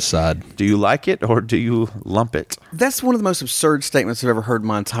 Nuke just sighed. Do you like it or do you lump it? that's one of the most absurd statements I've ever heard in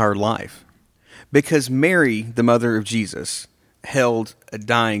my entire life. Because Mary, the mother of Jesus, held a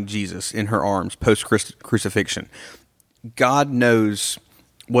dying Jesus in her arms post crucifixion. God knows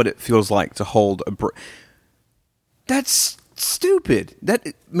what it feels like to hold that's stupid. That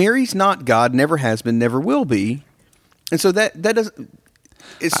Mary's not God, never has been, never will be. And so that doesn't.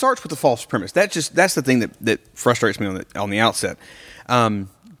 It starts with a false premise. That's the thing that frustrates me on the outset.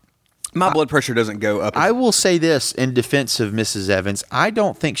 My blood pressure doesn't go up. I will say this in defense of Mrs. Evans. I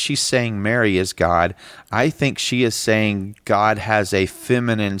don't think she's saying Mary is God. I think she is saying God has a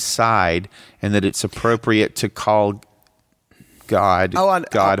feminine side and that it's appropriate to call God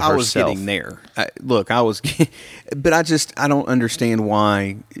God herself. I was getting there. Look, I was, but I don't understand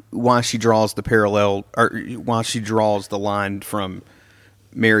why she draws the parallel, or why she draws the line from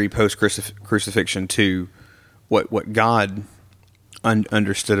Mary post crucifixion to what God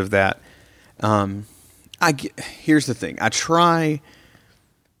understood of that. Here's the thing. I try.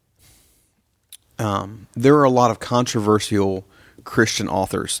 There are a lot of controversial Christian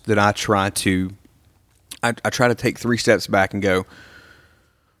authors that I try to take 3 steps back and go,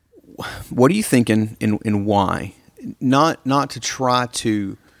 what are you thinking and why? Not to try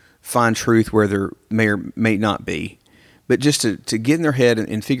to find truth where there may or may not be, but just to get in their head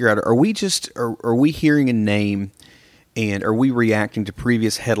and figure out, are we hearing a name and are we reacting to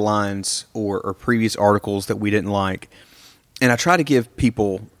previous headlines or previous articles that we didn't like? And I try to give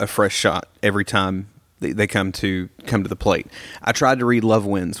people a fresh shot every time they come to the plate. I tried to read Love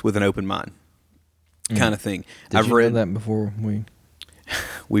Wins with an open mind. Kind of thing. I've read that before.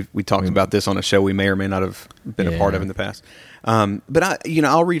 We talked about this on a show we may or may not have been a part of in the past. But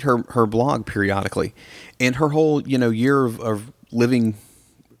I'll read her blog periodically, and her whole year of living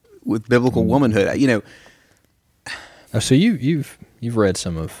with biblical womanhood. Oh, so you've read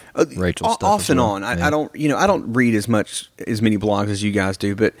some of Rachel's stuff off as and well. on. Yeah. I don't read as many blogs as you guys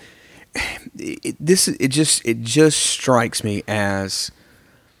do, but it just strikes me as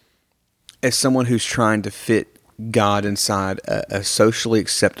someone who's trying to fit God inside a socially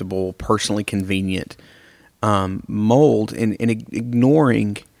acceptable, personally convenient mold, and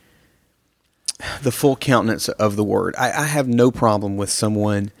ignoring the full countenance of the word. I have no problem with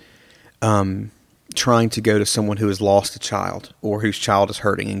someone trying to go to someone who has lost a child or whose child is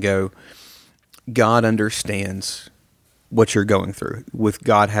hurting and go, God understands what you're going through, with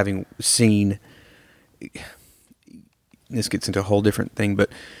God having seen. This gets into a whole different thing,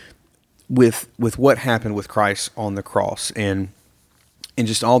 but with what happened with Christ on the cross and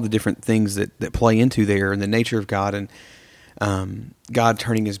just all the different things that play into there, and the nature of God, and God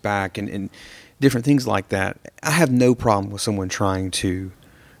turning his back, and different things like that. I have no problem with someone trying to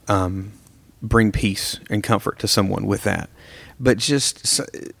bring peace and comfort to someone with that. but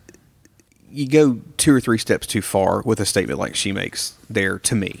you go 2 or 3 steps too far with a statement like she makes there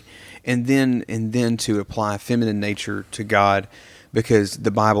to me, and then to apply feminine nature to God, because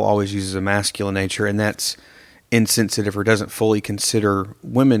the Bible always uses a masculine nature, and that's insensitive or doesn't fully consider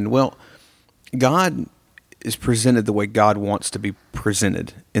women. Well, God is presented the way God wants to be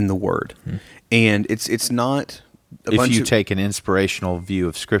presented in the Word, and it's not. If you take an inspirational view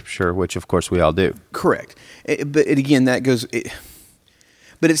of Scripture, which of course we all do, correct. But again, that goes.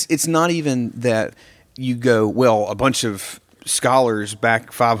 But it's not even that you go, well, a bunch of scholars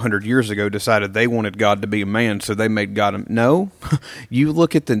back 500 years ago decided they wanted God to be a man, so they made God a... No. You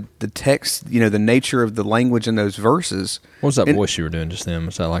look at the text, the nature of the language in those verses. What was that voice you were doing just then?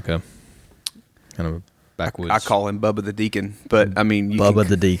 Was that like a kind of a backwoods? I call him Bubba the Deacon, but I mean... Bubba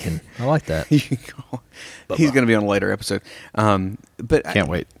the Deacon. I like that. You can call, he's going to be on a later episode. But can't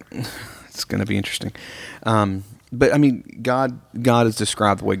wait. It's going to be interesting. But I mean, God is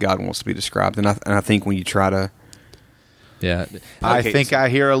described the way God wants to be described, and I think when you try to, I think I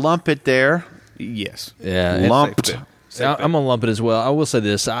hear a lumpet there. Yes, lumped. I'm gonna lump it as well. I will say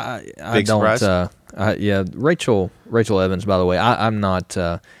this: I don't. Rachel Evans. By the way, I'm not.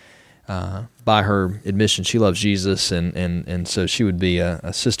 By her admission, she loves Jesus, and so she would be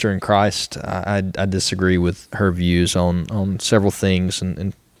a sister in Christ. I disagree with her views on several things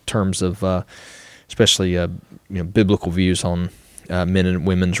in terms of. Especially biblical views on men and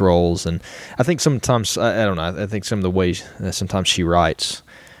women's roles, and I think sometimes I don't know. I think some of the ways sometimes she writes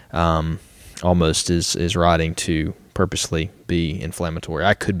almost is writing to purposely be inflammatory.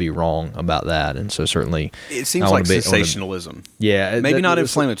 I could be wrong about that, and so certainly it seems like sensationalism. Maybe not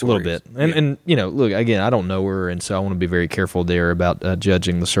inflammatory a little bit. And look, again, I don't know her, and so I want to be very careful there about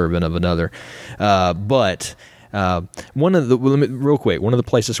judging the servant of another, but. One of the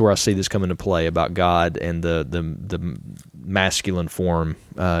places where I see this come into play about God and the masculine form,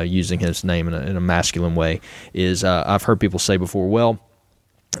 using His name in a masculine way, is I've heard people say before. Well,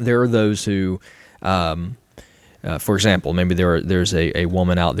 there are those who, for example, maybe there's a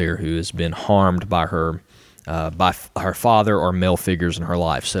woman out there who has been harmed by her father or male figures in her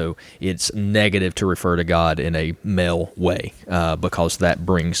life. So it's negative to refer to God in a male way because that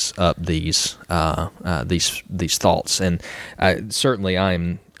brings up these thoughts. And certainly I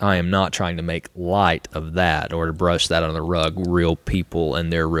am not trying to make light of that or to brush that under the rug. Real people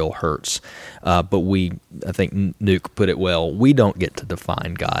and their real hurts. But I think Nuke put it well. We don't get to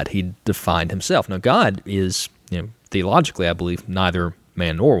define God. He defined Himself. Now God is, theologically, I believe, neither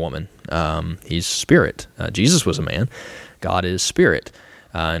man nor woman. He's spirit. Jesus was a man. God is spirit.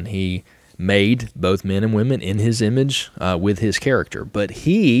 And He made both men and women in His image with His character. But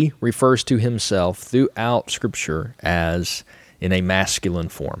He refers to Himself throughout Scripture as in a masculine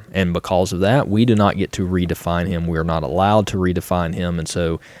form. And because of that, we do not get to redefine Him. We are not allowed to redefine Him. And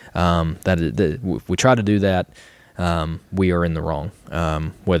so if we try to do that, we are in the wrong,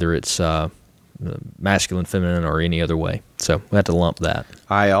 whether it's masculine, feminine, or any other way. So we have to lump that.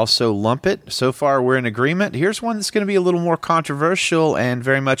 I also lump it. So far, we're in agreement. Here's one that's going to be a little more controversial and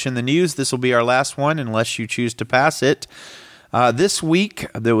very much in the news. This will be our last one unless you choose to pass it. This week,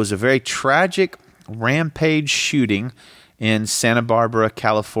 there was a very tragic rampage shooting in Santa Barbara,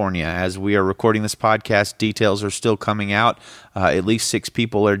 California. As we are recording this podcast, details are still coming out. At least 6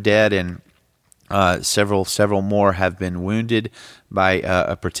 people are dead, and several more have been wounded by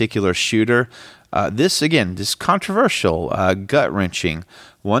a particular shooter. This controversial, gut-wrenching.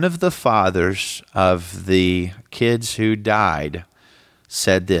 One of the fathers of the kids who died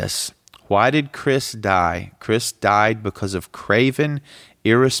said this: "Why did Chris die? Chris died because of craven,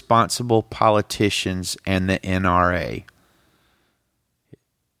 irresponsible politicians and the NRA."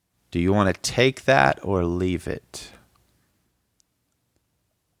 Do you want to take that or leave it?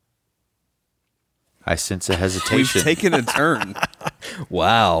 I sense a hesitation. We've taken a turn.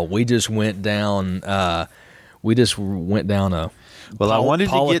 Wow, we just went down. I wanted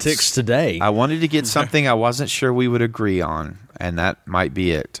politics today. I wanted to get something I wasn't sure we would agree on, and that might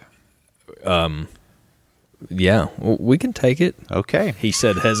be it. Yeah, we can take it. Okay, he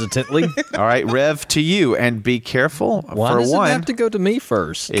said hesitantly. All right, Rev, to you, and be careful. Why does it have to go to me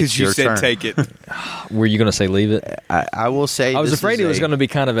first? Because you said turn. Take it. Were you going to say leave it? I will say. I was afraid it was going to be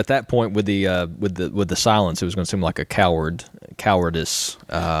kind of at that point with the silence. It was going to seem like a cowardice.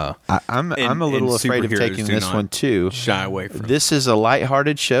 I'm a little afraid of taking this one too. Shy away from. This is a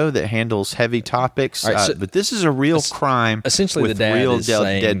lighthearted show that handles heavy topics, right, but this is a real crime. Essentially, with the dad real is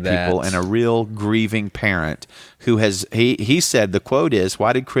saying dead people and a real grieving parent who has. He said the quote is,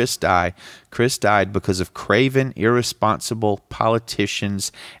 "Why did Chris die? Chris died because of craven, irresponsible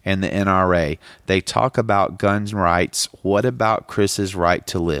politicians and the NRA. They talk about gun rights. What about Chris's right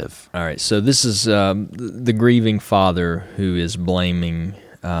to live? All right, so this is the grieving father who is placing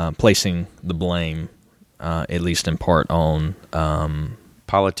the blame, at least in part, on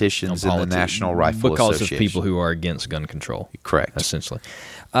politicians and the National Rifle because Association. of people who are against gun control. Correct. Essentially.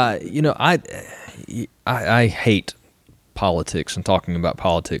 I hate politics and talking about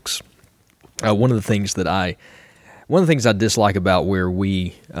politics. One of the things I dislike about where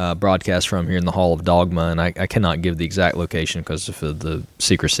we broadcast from here in the Hall of Dogma, and I cannot give the exact location because of the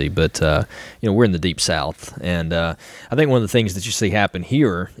secrecy, but we're in the Deep South, and I think one of the things that you see happen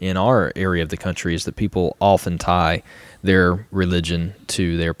here in our area of the country is that people often tie their religion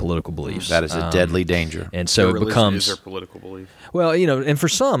to their political beliefs. That is a deadly danger. And so Their it becomes is their political belief. Well, and for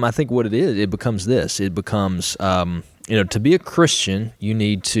some, I think what it is, it becomes this. It becomes, to be a Christian, you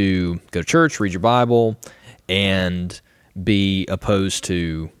need to go to church, read your Bible, and be opposed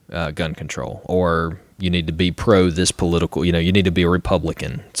to gun control, or you need to be pro this political. You need to be a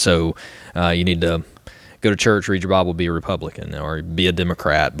Republican. So you need to go to church, read your Bible, be a Republican, or be a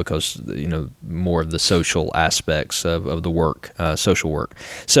Democrat because more of the social aspects of the work, social work.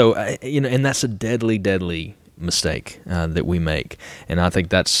 So and that's a deadly, deadly mistake that we make, and I think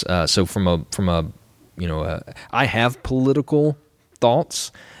that's so. From a I have political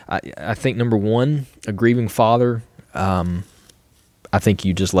thoughts. I think number one, a grieving father. I think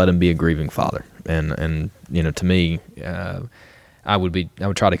you just let him be a grieving father, and to me, I would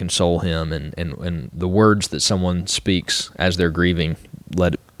try to console him, and the words that someone speaks as they're grieving,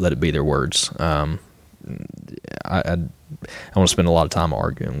 let it be their words. I want to spend a lot of time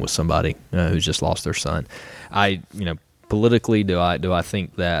arguing with somebody who's just lost their son. Politically, do I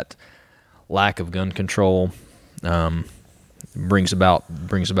think that lack of gun control brings about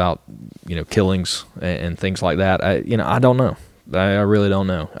killings and things like that? I don't know. I really don't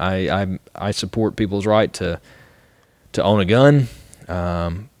know. I support people's right to own a gun,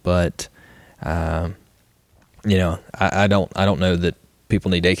 but I don't know that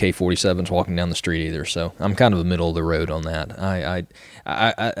people need AK-47s walking down the street either. So I'm kind of a middle of the road on that.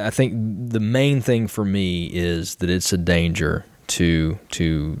 I think the main thing for me is that it's a danger to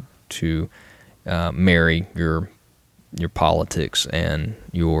marry your politics and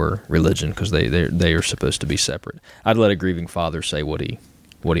your religion, because they are supposed to be separate. I'd let a grieving father say what he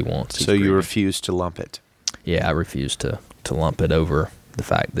wants. So you refuse to lump it? Yeah, I refuse to lump it over the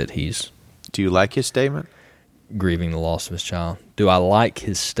fact that he's. Do you like his statement? Grieving the loss of his child. Do I like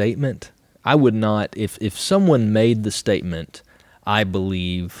his statement? I would not. If someone made the statement, I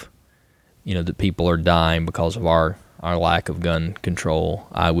believe, that people are dying because of our lack of gun control,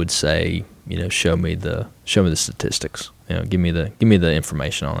 I would say, show me the statistics. Give me the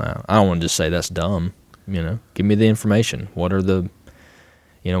information on that. I don't want to just say that's dumb. Give me the information. What are the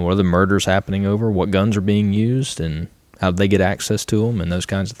murders happening over? What guns are being used, and how they get access to them, and those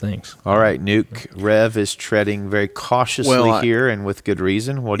kinds of things. All right, Nuke. Rev is treading very cautiously here, and with good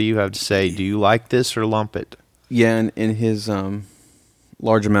reason. What do you have to say? Do you like this or lump it? Yeah, in his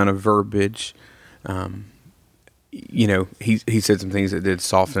large amount of verbiage, he said some things that did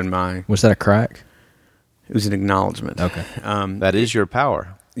soften my. Was that a crack? It was an acknowledgement. Okay, that is your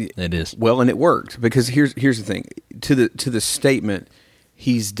power. It is. Well, and it worked, because here's the thing. To the statement,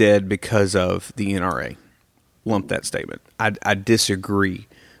 he's dead because of the NRA. Lump that statement. I disagree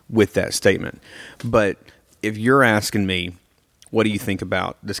with that statement. But if you're asking me, what do you think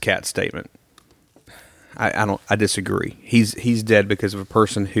about this cat statement? I disagree. He's dead because of a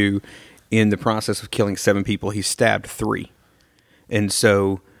person who, in the process of killing 7 people, he stabbed 3. And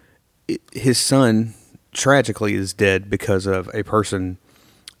so his son tragically is dead because of a person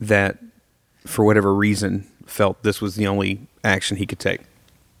that, for whatever reason, felt this was the only action he could take.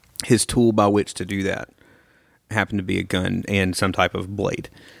 His tool by which to do that happened to be a gun and some type of blade.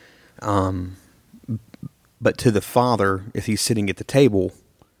 But to the father, if he's sitting at the table,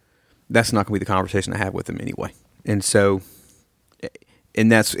 that's not going to be the conversation I have with him anyway. And so, and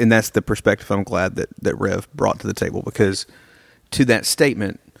that's the perspective I'm glad that Rev brought to the table, because to that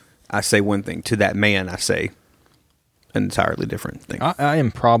statement, I say one thing. To that man, I say an entirely different thing. I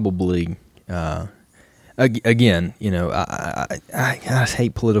am probably, again, I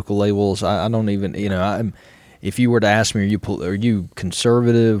hate political labels. I don't even, if you were to ask me, are you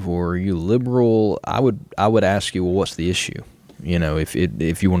conservative or are you liberal? I would ask you, well, what's the issue?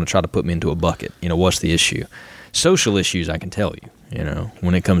 If you want to try to put me into a bucket, what's the issue? Social issues, I can tell you.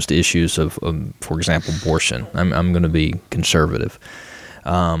 When it comes to issues of for example, abortion, I'm going to be conservative.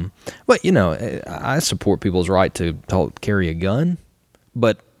 But I support people's right to carry a gun,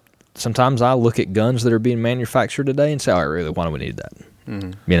 but sometimes I look at guns that are being manufactured today and say, "Oh, really? Why do we need that?"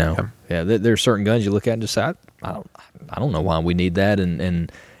 Mm-hmm. You know, there are certain guns you look at and just say, "I don't know why we need that,"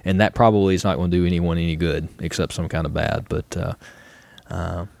 and that probably is not going to do anyone any good except some kind of bad. But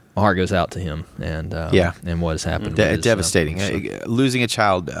my heart goes out to him and what has happened. Devastating. Losing a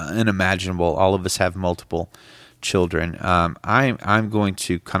child, unimaginable. All of us have multiple children. I'm going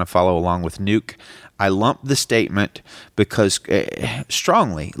to kind of follow along with Nuke. I lump the statement because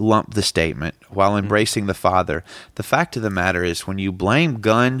strongly lump the statement while embracing the Father. The fact of the matter is, when you blame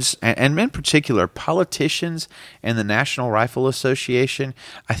guns and in particular politicians and the National Rifle Association,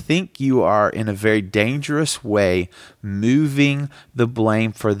 I think you are in a very dangerous way moving the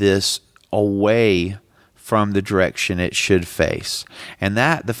blame for this away from the direction it should face. And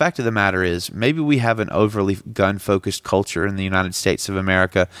that the fact of the matter is, maybe we have an overly gun-focused culture in the United States of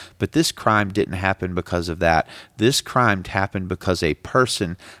America, but this crime didn't happen because of that. This crime happened because a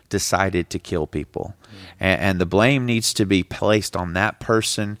person decided to kill people. And the blame needs to be placed on that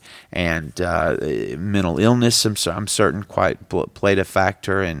person, and mental illness, I'm certain, quite played a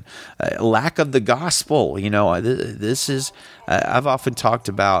factor, and lack of the gospel. You know, this is, I've often talked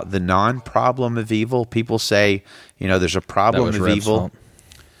about the non-problem of evil. People say, you know, there's a problem of evil.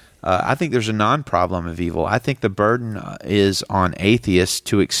 I think there's a non-problem of evil. I think the burden is on atheists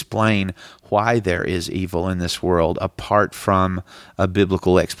to explain why there is evil in this world apart from a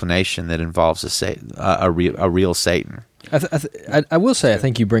biblical explanation that involves a real Satan. I will say, I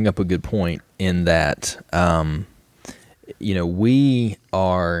think you bring up a good point in that, you know, we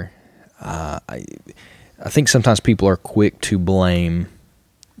are, I think sometimes people are quick to blame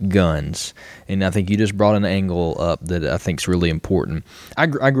guns, and I think you just brought an angle up that I think is really important. I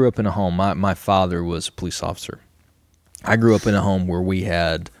grew up in a home. My father was a police officer. I grew up in a home where we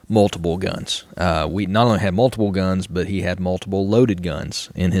had multiple guns. We not only had multiple guns, but he had multiple loaded guns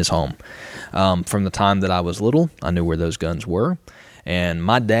in his home. From the time that I was little, I knew where those guns were, and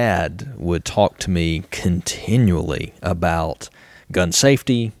my dad would talk to me continually about gun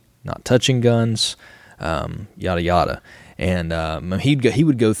safety, not touching guns, yada yada. And he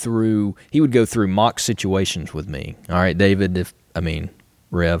would go through mock situations with me. All right, David.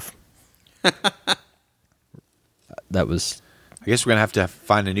 Rev. That was. I guess we're gonna have to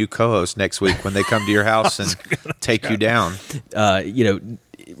find a new co-host next week when they come to your house and take you down. You know,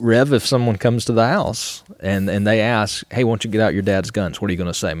 Rev, if someone comes to the house and they ask, "Hey, why don't you get out your dad's guns?" What are you going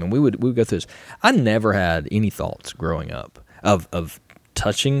to say? I mean, we would go through this. I never had any thoughts growing up of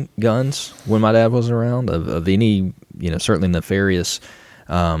touching guns when my dad wasn't around, of any, you know, certainly nefarious,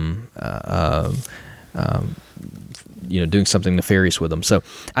 doing something nefarious with them. So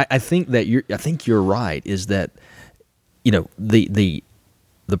I think that you're right, is that, you know, the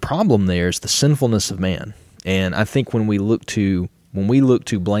problem there is the sinfulness of man. And I think when we look to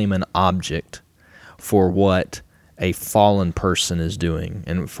blame an object for what a fallen person is doing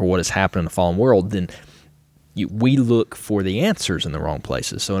and for what has happened in the fallen world, then we look for the answers in the wrong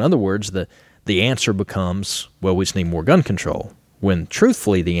places. So in other words, the answer becomes, well, we just need more gun control, when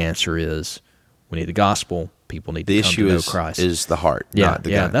truthfully the answer is, we need the gospel. People need to come to know Christ. The issue is the heart, yeah, not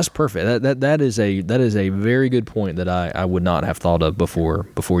the gun. That's perfect. That is a very good point that I would not have thought of before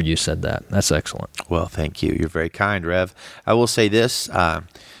you said that. That's excellent. Well, thank you. You're very kind, Rev. I will say this.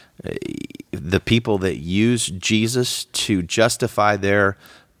 The people that use Jesus to justify their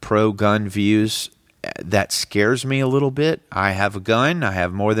pro-gun views, that scares me a little bit. I have a gun. I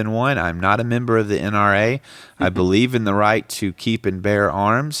have more than one. I'm not a member of the NRA. I believe in the right to keep and bear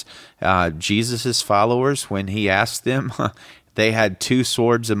arms. Jesus' followers, when he asked them, they had two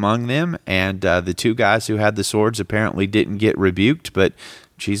swords among them, and the two guys who had the swords apparently didn't get rebuked, but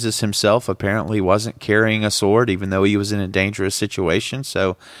Jesus himself apparently wasn't carrying a sword, even though he was in a dangerous situation.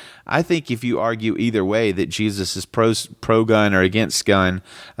 So I think if you argue either way that Jesus is pro-gun or against gun,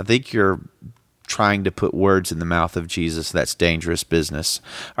 I think you're trying to put words in the mouth of Jesus. That's dangerous business.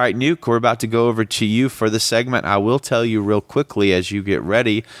 All right, Nuke, we're about to go over to you for the segment. I will tell you real quickly as you get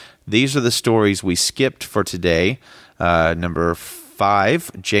ready, these are the stories we skipped for today. Number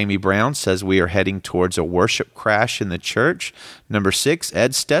 5, Jamie Brown says we are heading towards a worship crash in the church. Number 6,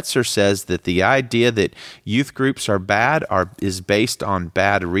 Ed Stetzer says that the idea that youth groups are bad is based on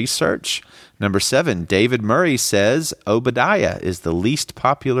bad research. Number 7, David Murray says Obadiah is the least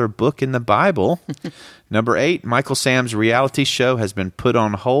popular book in the Bible. Number 8, Michael Sam's reality show has been put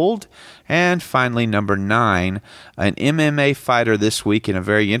on hold. And finally, number 9, an MMA fighter this week in a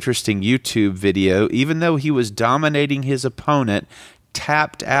very interesting YouTube video, even though he was dominating his opponent,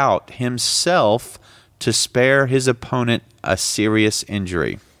 tapped out himself to spare his opponent a serious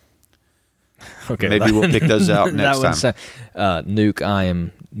injury. Okay, maybe we'll pick those out next time. Nuke, I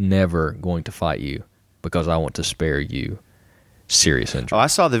am never going to fight you because I want to spare you serious injury. Oh, I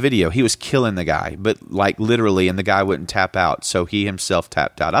saw the video. He was killing the guy, but like literally, and the guy wouldn't tap out, so he himself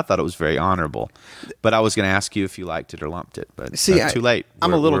tapped out. I thought it was very honorable, but I was going to ask you if you liked it or lumped it, but too late.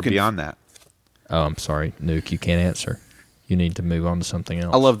 We're beyond that. Oh, I'm sorry, Nuke. You can't answer. You need to move on to something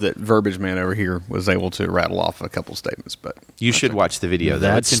else. I love that Verbiage Man over here was able to rattle off a couple statements, but you should watch the video.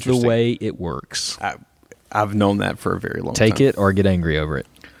 That's it's the way it works. I've known that for a very long time. Take it or get angry over it.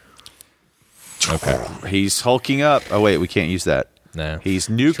 Okay. He's hulking up. Oh, wait, we can't use that. No. He's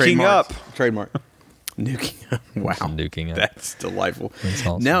nuking up. Trademark. Nuking up. Wow. Nuking up. That's delightful. That's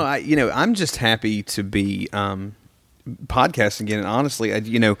awesome. No, I'm just happy to be podcasting again. And honestly,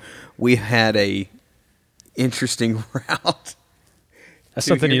 we had a interesting route. That's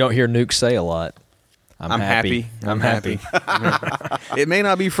something you don't hear Nuke say a lot. I'm happy. I'm happy. It may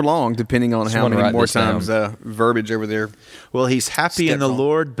not be for long, depending on how many more times Verbiage over there. Well, he's happy in the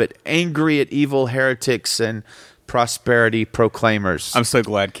Lord, but angry at evil heretics and prosperity proclaimers. I'm so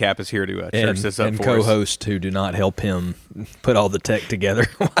glad Cap is here to church this up and for co-hosts who do not help him put all the tech together.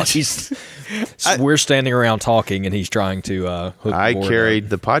 We're standing around talking, and he's trying to hook I the board carried up.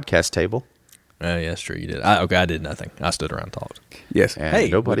 the podcast table. Oh, yeah, that's true. You did. I did nothing. I stood around and talked. Yes. And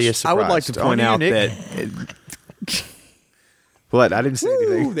hey, nobody is surprised. I would like to point out that... What? I didn't say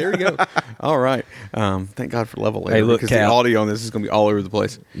anything. There you go. All right. Thank God for level 8. Hey, look, because the audio on this is going to be all over the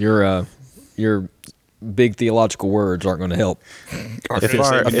place. Your big theological words aren't going to help. A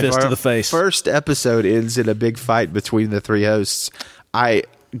fist to the face. First episode ends in a big fight between the three hosts, I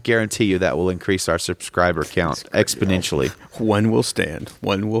guarantee you that will increase our subscriber count exponentially. One will stand,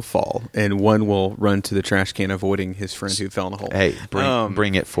 one will fall, and one will run to the trash can, avoiding his friend who fell in the hole. Hey,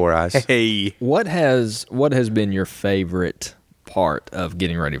 bring it for us. Hey, what has been your favorite part of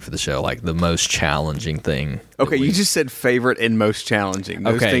getting ready for the show? Like the most challenging thing? Okay, you just said favorite and most challenging.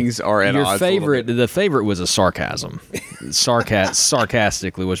 Those things are at odds. The favorite was a sarcasm.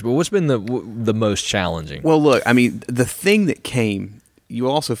 Sarcastically, but what's been the most challenging? Well, look, I mean, the thing that came. You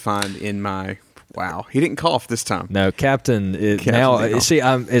also find in my he didn't cough this time. No, Captain.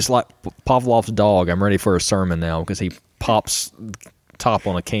 It's like Pavlov's dog. I'm ready for a sermon now because he pops top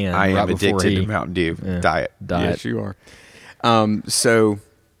on a can. I am addicted to Mountain Dew diet. Yes, you are. So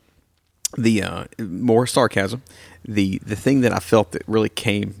the more sarcasm. The thing that I felt that really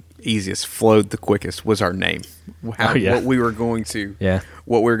came easiest, flowed the quickest was our name. What we were going to,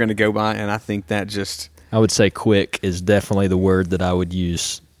 what we were going to go by, and I think that just. I would say quick is definitely the word that I would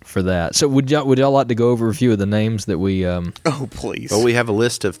use for that. So would y'all like to go over a few of the names that we... Oh, please. Well, we have a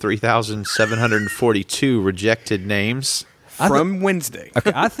list of 3,742 rejected names. From Wednesday.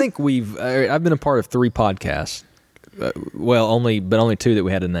 Okay, I think I've been a part of 3 podcasts. Only 2 that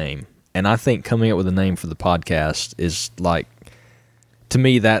we had a name. And I think coming up with a name for the podcast is like... To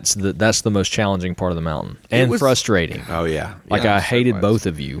me, that's the most challenging part of the mountain. And frustrating. Oh, yeah. I hated both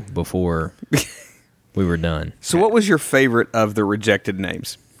of you before... We were done. So what was your favorite of the rejected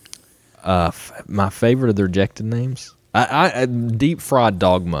names? My favorite of the rejected names? Deep Fried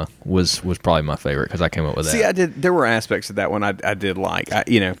Dogma was probably my favorite because I came up with that. See, I did. There were aspects of that one I did like.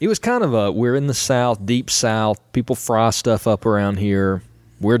 It was kind of we're in the South, deep South. People fry stuff up around here.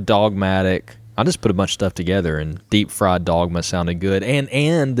 We're dogmatic. I just put a bunch of stuff together, and Deep Fried Dogma sounded good.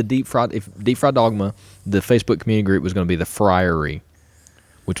 And the Deep Fried Dogma, the Facebook community group was going to be the Friary,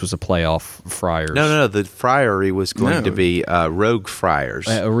 which was a playoff Friars. No. The Friary was going to be Rogue Friars.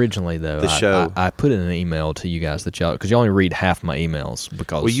 Originally, though, the show. I put in an email to you guys because you only read half my emails.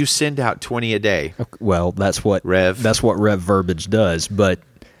 Because you send out 20 a day. Well, that's what Rev Verbiage does. But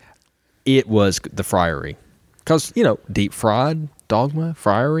it was the Friary because Deep Fried Dogma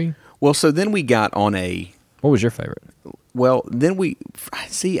Friary. Well, so then we got on a. What was your favorite? Well, then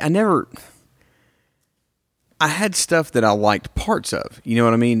I had stuff that I liked parts of, you know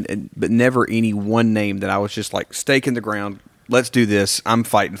what I mean? But never any one name that I was just like, stake in the ground, let's do this, I'm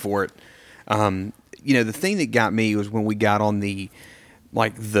fighting for it. The thing that got me was when we got on the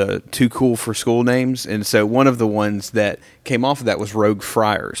too cool for school names. And so one of the ones that came off of that was Rogue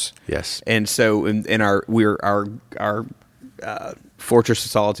Friars. Yes. And so in our Fortress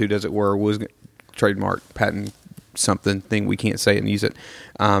of Solitude, as it were, was trademark, patent, something thing we can't say and use it.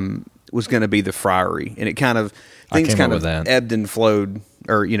 Was going to be the Friary, and it kind of ebbed and flowed,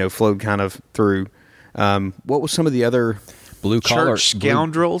 or flowed kind of through. What was some of the other blue collar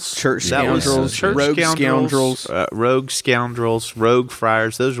scoundrels? Rogue scoundrels, Rogue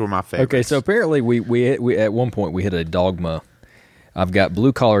Friars. Those were my favorites. Okay, so apparently we at one point we hit a dogma. I've got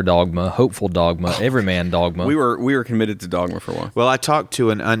blue collar dogma, hopeful dogma, everyman dogma. We were committed to dogma for a while. Well, I talked to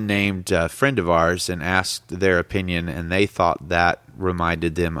an unnamed friend of ours and asked their opinion, and they thought that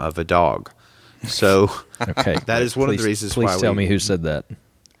reminded them of a dog. So Okay, that is one of the reasons why. Please tell me who said that.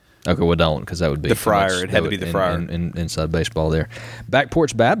 Okay, well, don't, because that would be The Friar. too much. It had to be the Friar. Inside baseball there. Back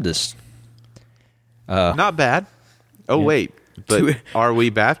Porch Baptist. Not bad. Oh, wait. But are we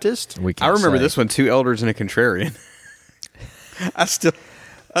Baptist? We I can't remember say. this one, 2 elders and a contrarian. I still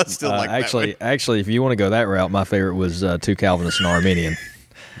like actually, that one. actually, if you want to go that route, my favorite was 2 Calvinists and Arminian.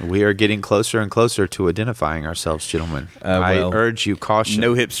 We are getting closer and closer to identifying ourselves, gentlemen. I urge you caution.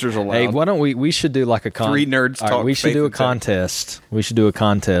 No hipsters allowed. Hey, why don't we should do like a 3 nerds all right, talk we should faith do a and tech. contest. We should do a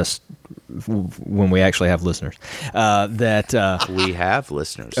contest when we actually have listeners. We have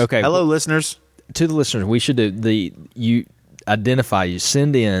listeners. Okay. Hello, listeners. To the listeners, we should do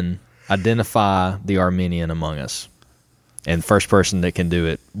send in, identify the Armenian among us. And first person that can do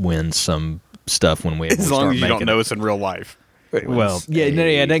it wins some stuff when we As long start as you don't making know it. us in real life. Well, it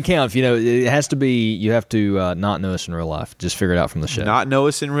doesn't count. If you know, it has to be. You have to not know us in real life. Just figure it out from the show. Not know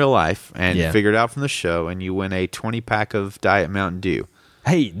us in real life and Yeah. figure it out from the show, and you win a 20-pack of Diet Mountain Dew.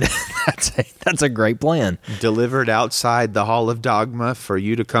 Hey, that's a great plan. Delivered outside the Hall of Dogma for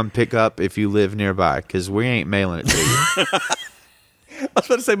you to come pick up if you live nearby, because we ain't mailing it to you. I was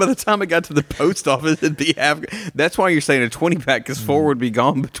about to say, by the time I got to the post office, it'd be half. That's why you're saying a 20-pack, because 4 would be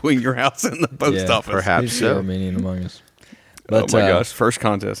gone between your house and the post office. perhaps. Who's the so. Armenian among us? Oh my gosh! First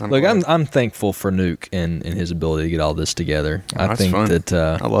contest. Look, I'm thankful for Nuke and his ability to get all this together. I That's think fun. that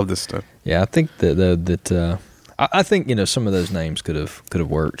I love this stuff. yeah, I think I think some of those names could have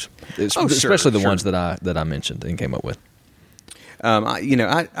worked, especially the ones that I mentioned and came up with. I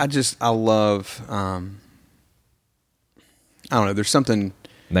love. I don't know. There's something.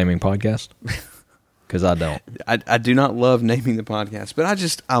 Naming podcast because I don't. I do not love naming the podcast, but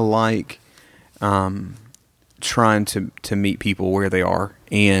I like trying to meet people where they are,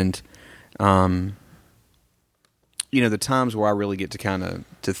 and the times where I really get to kind of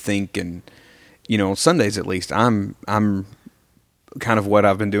to think, and on Sundays at least, I'm kind of what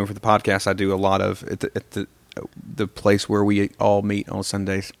I've been doing for the podcast. I do a lot of at the place where we all meet on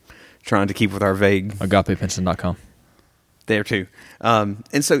Sundays, trying to keep with our vague AgapePenson.com. there too,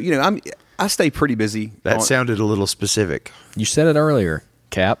 and so I stay pretty busy. That sounded a little specific. You said it earlier,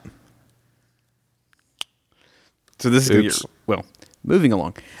 Cap. So this is gonna Oops. moving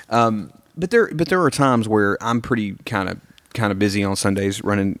along. But there are times where I'm pretty kind of busy on Sundays,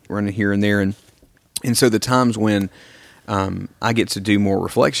 running here and there, and so the times when I get to do more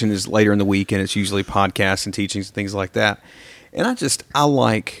reflection is later in the week, and it's usually podcasts and teachings and things like that. And I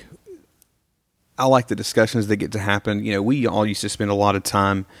like the discussions that get to happen. We all used to spend a lot of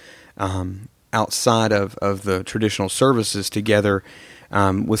time outside of the traditional services together.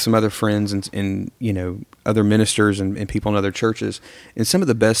 With some other friends and other ministers and people in other churches. And some of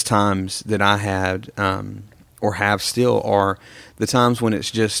the best times that I had or have still are the times when it's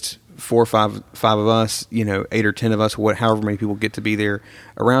just 4 or 5 of us, 8 or 10 of us, however many people get to be there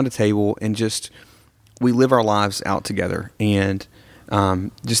around a table, and just we live our lives out together. And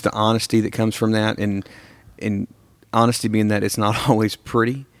just the honesty that comes from that, and honesty being that it's not always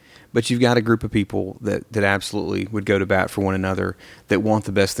pretty. But you've got a group of people that absolutely would go to bat for one another, that want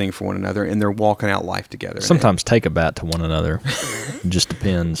the best thing for one another, and they're walking out life together. Sometimes take a bat to one another. It just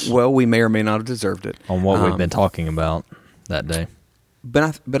depends Well, we may or may not have deserved it on what we've been talking about that day. But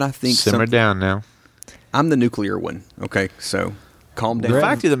I think Simmer down now. I'm the nuclear one. Okay, so calm down. The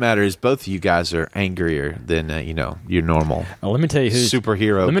fact of the matter is, both of you guys are angrier than your normal Let me tell you who's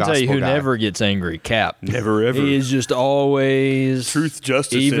superhero. Let me tell you who gospel guy. never gets angry. Cap. Never, ever. He is just always Truth,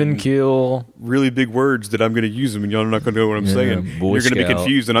 justice, even and kill. really big words that I'm going to use them, and y'all are not going to know what I'm Yeah, saying. Boy You're going to be Scout.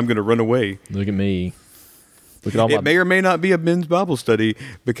 confused, and I'm going to run away. Look at me. Look at all It my may or may not be a men's Bible study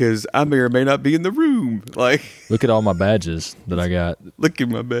because I may or may not be in the room. Like, look at all my badges that I got. look at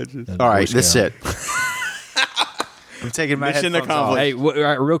my badges. All right, Boy that's Scout. it. I'm taking my Mission headphones accomplished. off. Hey, all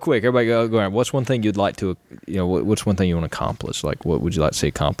right, real quick, everybody go around. What's one thing you'd like to, what's one thing you want to accomplish? Like, what would you like to see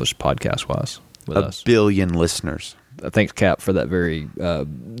accomplished podcast-wise with A us? billion listeners. Thanks, Cap, for that very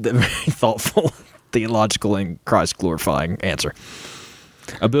thoughtful, theological, and Christ-glorifying answer.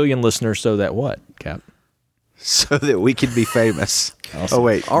 A billion listeners, so that what, Cap? So that we can be famous. Awesome. Oh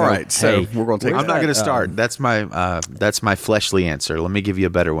wait, All no. right, so Hey, we're going to take I'm not that. going to start. That's my fleshly answer. Let me give you a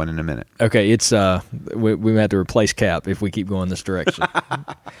better one in a minute. Okay, it's we may have to replace Cap if we keep going this direction.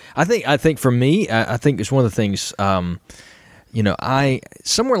 I think for me, I think it's one of the things. I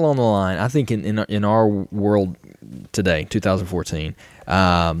somewhere along the line, I think in our world today, 2014,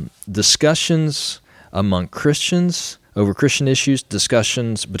 discussions among Christians over Christian issues,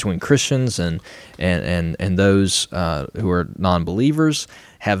 discussions between Christians and those who are non-believers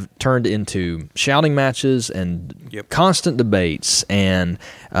have turned into shouting matches and constant debates and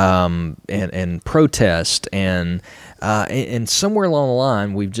protest and somewhere along the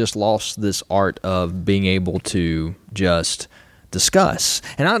line we've just lost this art of being able to just discuss.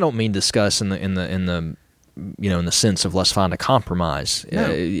 And I don't mean discuss in the sense of let's find a compromise.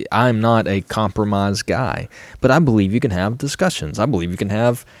 No. I'm not a compromise guy, but I believe you can have discussions. I believe you can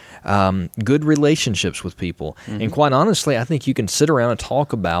have good relationships with people. Mm-hmm. And quite honestly, I think you can sit around and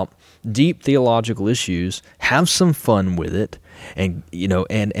talk about deep theological issues, have some fun with it, and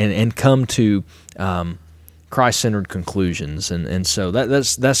come to Christ-centered conclusions. And so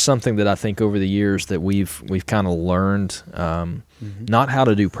that's something that I think over the years that we've kind of learned, not how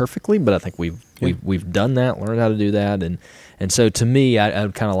to do perfectly, but I think we've done that, learned how to do that, and so to me, I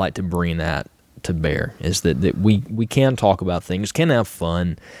would kind of like to bring that to bear, is that we can talk about things, can have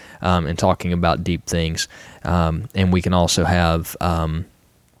fun in talking about deep things, and we can also have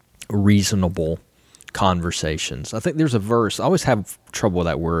reasonable conversations. I think there's a verse, I always have trouble with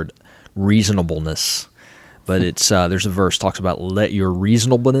that word, reasonableness, but it's there's a verse talks about let your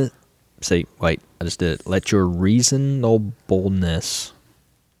reasonableness, I just did it, let your reasonableness.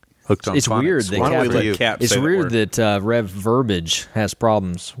 It's weird that Rev Verbiage has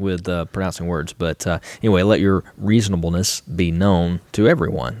problems with pronouncing words, but anyway, let your reasonableness be known to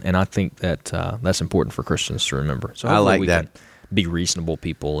everyone, and I think that that's important for Christians to remember. So I like that. Can be reasonable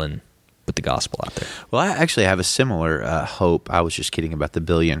people and put the gospel out there. Well, I actually have a similar hope. I was just kidding about the 1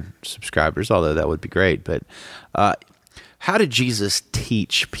 billion subscribers, although that would be great. But how did Jesus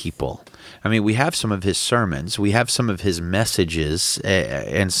teach people? I mean, we have some of his sermons, we have some of his messages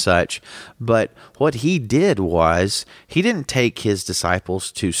and such, but what he did was he didn't take his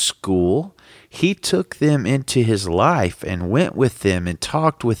disciples to school. He took them into his life and went with them and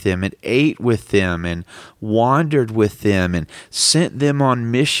talked with them and ate with them and wandered with them and sent them on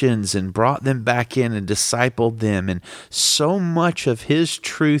missions and brought them back in and discipled them. And so much of his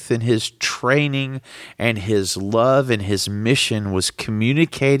truth and his training and his love and his mission was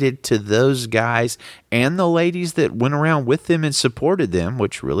communicated to those guys and the ladies that went around with them and supported them,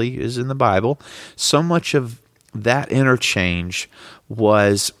 which really is in the Bible. So much of that interchange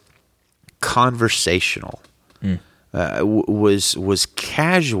was conversational, was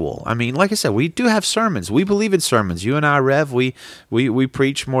casual. I mean, like I said, we do have sermons. We believe in sermons. You and I, Rev, we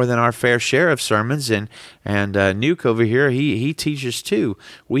preach more than our fair share of sermons, and Nuke over here, he teaches too.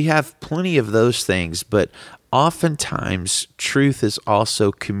 We have plenty of those things, but oftentimes truth is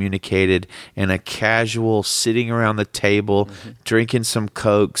also communicated in a casual sitting around the table, drinking some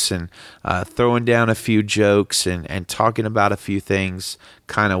Cokes and throwing down a few jokes and talking about a few things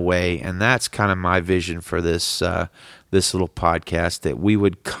kind of way. And that's kind of my vision for this little podcast, that we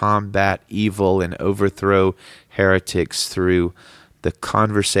would combat evil and overthrow heretics through the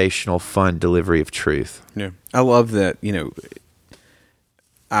conversational, fun delivery of truth. Yeah, I love that.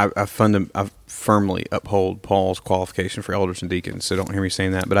 I firmly uphold Paul's qualification for elders and deacons, so don't hear me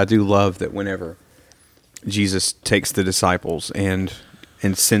saying that. But I do love that whenever Jesus takes the disciples and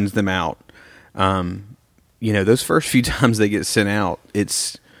sends them out, those first few times they get sent out,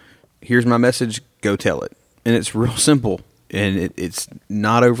 it's, here's my message, go tell it. And it's real simple, and it's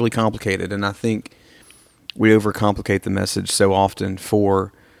not overly complicated. And I think we overcomplicate the message so often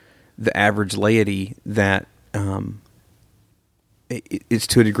for the average laity that it's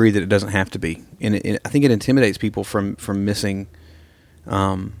to a degree that it doesn't have to be, and I think it intimidates people from missing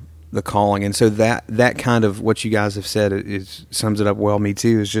the calling. And so that kind of what you guys have said sums it up well. Me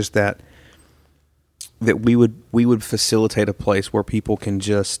too. Is just that we would facilitate a place where people can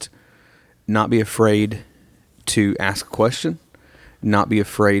just not be afraid to ask a question, not be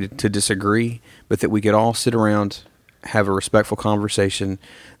afraid to disagree, but that we could all sit around, have a respectful conversation.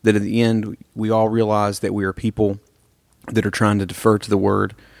 That at the end we all realize that we are people that are trying to defer to the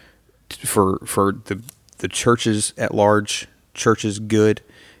word for the churches at large, church's good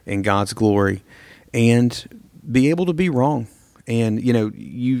and God's glory, and be able to be wrong. And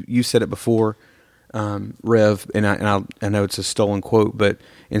you said it before, Rev, and I know it's a stolen quote, but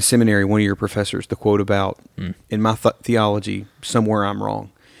in seminary, one of your professors, the quote about in my theology, somewhere I'm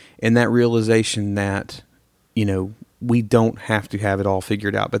wrong, and that realization that we don't have to have it all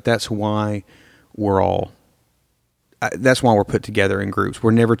figured out, but that's why we're put together in groups. We're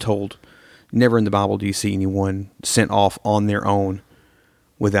never told, never in the Bible do you see anyone sent off on their own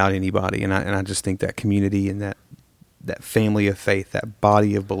without anybody. And I just think that community and that family of faith, that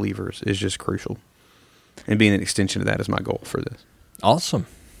body of believers is just crucial. And being an extension of that is my goal for this. Awesome.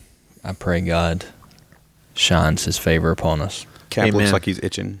 I pray God shines his favor upon us. Cap Amen. looks like he's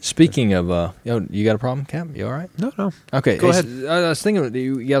itching. Speaking of, you got a problem, Cap? You all right? No. Okay, Go ahead. I was thinking,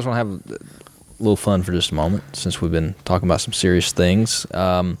 you guys want to have a little fun for just a moment, since we've been talking about some serious things.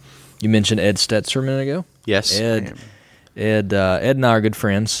 You mentioned Ed Stetzer a minute ago. Yes. Ed and I are good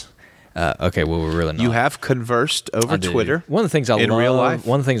friends. Okay, well, we're really not. You have conversed over Twitter. One of the things real life.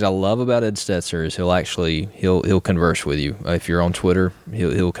 One of the things I love about Ed Stetzer is he'll converse with you. If you're on Twitter,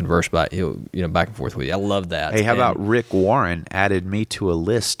 he'll converse back and forth with you. I love that. Hey, how about Rick Warren added me to a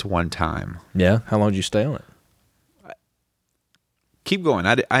list one time? Yeah, how long did you stay on it? Keep going.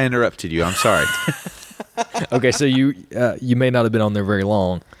 I interrupted you. I'm sorry. Okay, so you may not have been on there very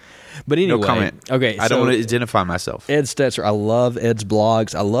long. But anyway, No comment. Okay, I don't want to identify myself. Ed Stetzer, I love Ed's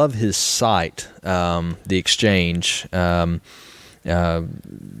blogs. I love his site, The Exchange blog, but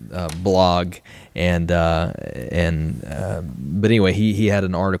anyway, he had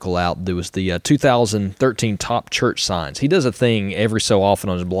an article out that was the 2013 top church signs. He does a thing every so often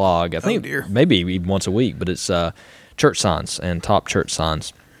on his blog. I think maybe even once a week, but it's church signs and top church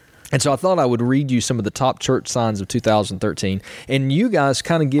signs. And so I thought I would read you some of the top church signs of 2013, and you guys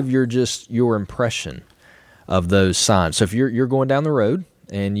kind of give your impression of those signs. So if you're going down the road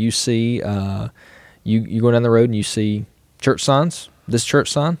and you see you go down the road and you see church signs, this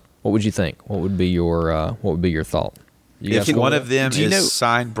church sign, what would you think? What would be your thought? If one of them is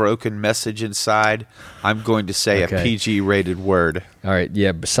sign broken message inside, I'm going to say a PG rated word. All right,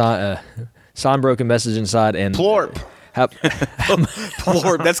 yeah, sign broken message inside and plorp.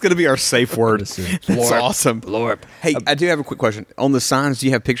 Plorp. That's going to be our safe word. That's awesome. Plorp. Hey, I do have a quick question. On the signs, do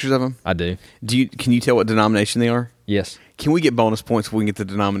you have pictures of them? I do. Can you tell what denomination they are? Yes. Can we get bonus points if we can get the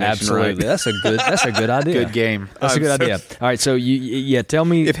denomination Absolutely. right? That's a good idea. Good game. That's a good idea. All right, so tell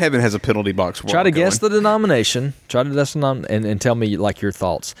me if heaven has a penalty box. Try to guess the denomination. Try to guess and tell me your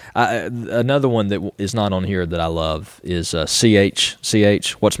thoughts. Another one that is not on here that I love is CH.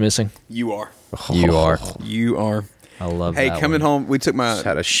 What's missing? You are. You are. You are. I love that. Hey, coming home, we took Just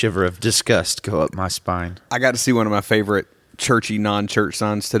had a shiver of disgust go up my spine. I got to see one of my favorite churchy non-church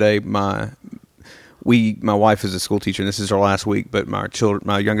signs today. My wife is a school teacher, and this is our last week, but my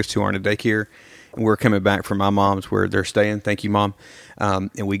youngest two are in a daycare, and we're coming back from my mom's where they're staying. Thank you, Mom.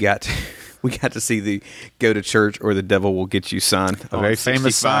 And we got to see the "Go to Church or the Devil Will Get You" sign. A very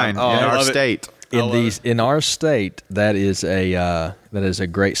famous sign in our state. In our state, that is a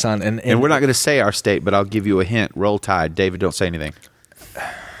great sign, and we're not going to say our state, but I'll give you a hint. Roll Tide, David. Don't say anything.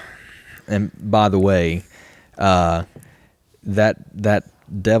 And by the way, that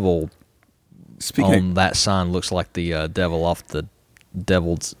devil on that sign looks like the devil off the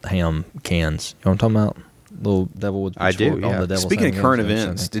devil's ham cans. You know what I'm talking about? Little devil with I do. On Yeah. the devil's Speaking of current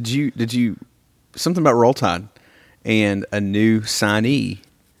events, did you something about Roll Tide and a new signee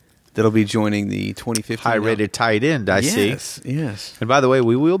that'll be joining the 2015 high-rated tight end, I see. Yes. And by the way,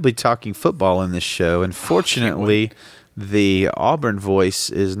 we will be talking football in this show. And fortunately, the Auburn voice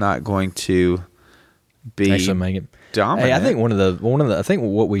is not going to be dominant. Hey, I think one of the I think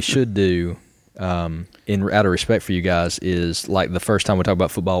what we should do, out of respect for you guys, is like the first time we talk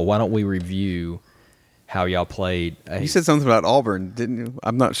about football. Why don't we review how y'all played? You said something about Auburn, didn't you?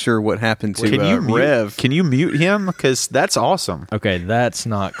 I'm not sure what happened to Rev. Can you mute him? Because that's awesome. Okay, that's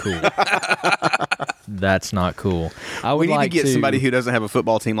not cool. That's not cool. We need to get somebody who doesn't have a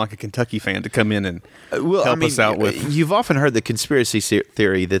football team like a Kentucky fan to come in and help us out with. You've often heard the conspiracy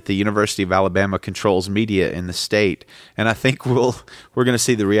theory that the University of Alabama controls media in the state, and I think we're going to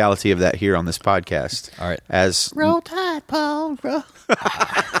see the reality of that here on this podcast. All right, as Roll Tide, Paul. Roll.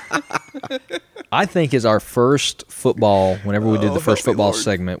 I think as our first football, whenever we do the first football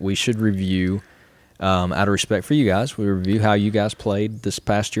segment, we should review, out of respect for you guys, we review how you guys played this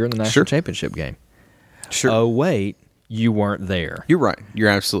past year in the national championship game. Sure. Oh, wait, you weren't there. You're right. You're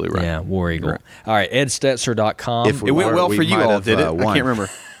absolutely right. Yeah, War Eagle. Right. All right, edstetzer.com. It went well for you all, did it? I can't remember.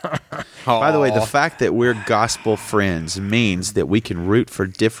 By the way, the fact that we're gospel friends means that we can root for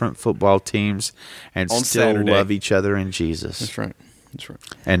different football teams and on still Saturday. love each other in Jesus. That's right. That's right.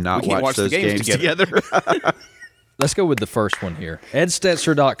 And not watch those games together. Let's go with the first one here.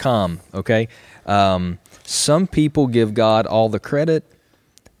 Edstetzer.com, okay? Some people give God all the credit,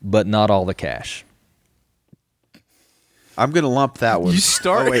 but not all the cash. I'm going to lump that one. You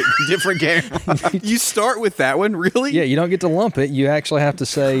start. Oh, wait, different game. You start with that one, really? Yeah, you don't get to lump it. You actually have to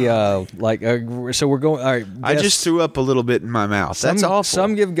say, so we're going, all right. I just threw up a little bit in my mouth. That's awful.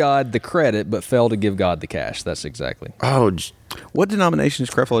 Some give God the credit, but fail to give God the cash. That's exactly. Oh, what denomination is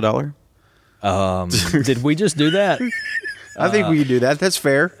Creflo Dollar? Did we just do that? I think we can do that. That's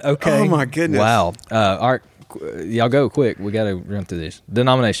fair. Okay. Oh, my goodness. Wow. All right. Y'all go quick. We got to run through these.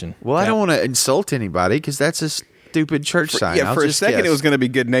 Denomination. Well, I don't want to insult anybody because that's a stupid church sign. Yeah, I'll for a just second guess. it was going to be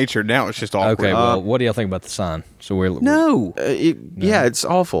good natured. Now it's just awkward. Okay, well, what do y'all think about the sign? So we're No. Yeah, it's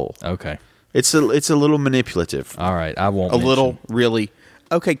awful. Okay. It's a little manipulative. All right, I won't. A little, really.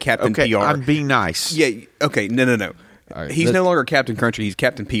 Okay, Captain Okay, PR. I'm being nice. Yeah. Okay. No. All right, He's no longer Captain Country. He's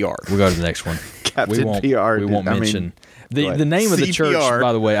Captain PR. We'll go to the next one. Captain we won't, PR, We won't I mean, mention go ahead. the name of the CPR. church.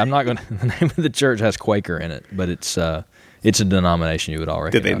 By the way, I'm not going. The name of the church has Quaker in it, but it's a denomination you would all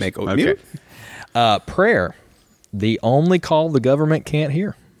recognize. Did they make oatmeal? Okay. Prayer? The only call the government can't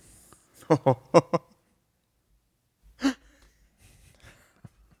hear.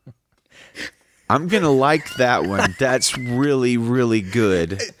 I'm going to like that one. That's really, really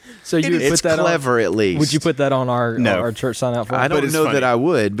good. So you would It's put that clever, on, at least. Would you put that on our No. our church sign out for? I us? But don't it's know funny. that I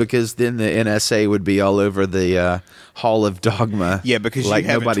would, because then the NSA would be all over the Hall of Dogma. Yeah, because like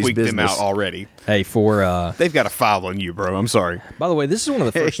you haven't nobody's tweaked business. them out already. Hey, for They've got a file on you, bro. I'm sorry. by the way, this is one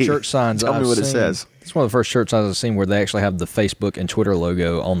of the first Hey, church signs. tell me I've what it seen. says. It's one of the first church signs I've seen where they actually have the Facebook and Twitter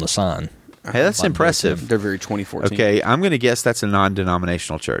logo on the sign. Hey, that's impressive. They're very 2014. Okay, I'm going to guess that's a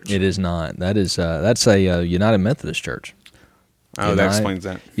non-denominational church. It is not. That is that's a United Methodist Church. Oh, that explains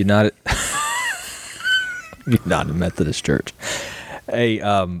that. United Methodist Church. Hey,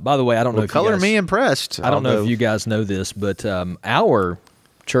 by the way, I don't know Well, if color you guys, me impressed. I don't know although- if you guys know this, but our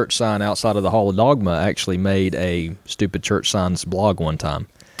church sign outside of the Hall of Dogma actually made a stupid church signs blog one time.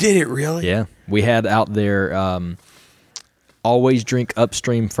 Did it really? Yeah, we had out there. Always drink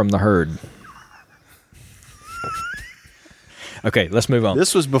upstream from the herd. Okay, let's move on.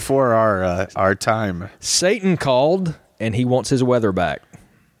 This was before our time. Satan called, and he wants his weather back.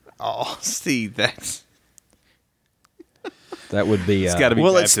 Oh, see, that's That would be. It's gotta be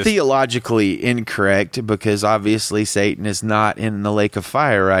Well, it's Baptist. theologically incorrect because obviously Satan is not in the lake of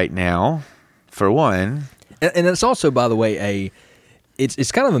fire right now, for one. and it's also, by the way,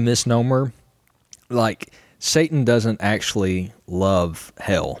 it's kind of a misnomer. Like Satan doesn't actually love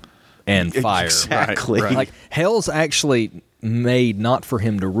hell and fire. Exactly. Like hell's actually made not for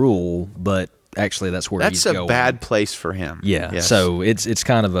him to rule, but actually that's where That's he's a going. bad place for him. Yeah. Yes. So it's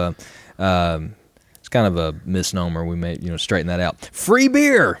kind of a misnomer. We may straighten that out. Free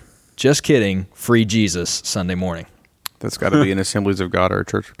beer. Just kidding. Free Jesus Sunday morning. That's got to be an Assemblies of God or a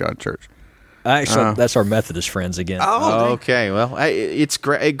Church of God church. Actually, that's our Methodist friends again. Okay, well,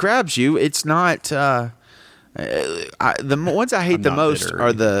 it grabs you. It's not the ones I hate I'm the not most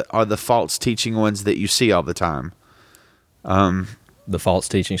bitter. are the false teaching ones that you see all the time. The false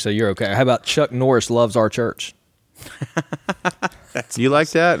teaching. So you're okay. How about Chuck Norris loves our church? You like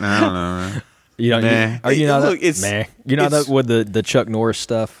that? No, I don't know. You don't. Meh. Are you not? Look, it's- Meh. You're not it's- up with the Chuck Norris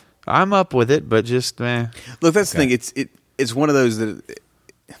stuff. I'm up with it, but just Look, that's the thing. It's one of those that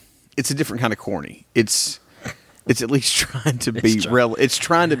it's a different kind of corny. It's at least trying to be it's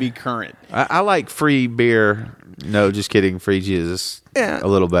trying to be current. I like free beer. No, just kidding. Free Jesus. Yeah. A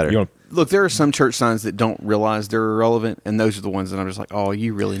little better. You want Look, there are some church signs that don't realize they're irrelevant, and those are the ones that I'm just like, oh,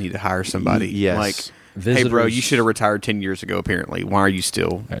 you really need to hire somebody. Yes. Like, hey, bro, Visitors- you should have retired 10 years ago. Apparently, why are you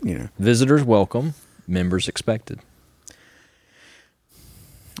still? visitors welcome, members expected.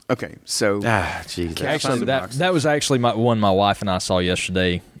 Okay, so Jesus. Actually, that was actually one my wife and I saw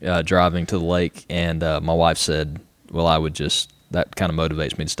yesterday driving to the lake, and my wife said, "Well, that kind of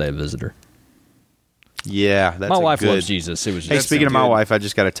motivates me to stay a visitor." Yeah, that's My a wife good- loves Jesus. It was Hey, just speaking of my good. wife, I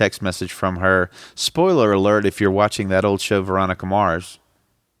just got a text message from her. Spoiler alert, if you're watching that old show, Veronica Mars.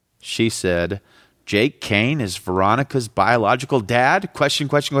 She said, Jake Kane is Veronica's biological dad? Question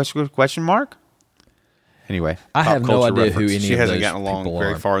mark? Anyway. I pop have no culture idea reference. who any she of hasn't those gotten along people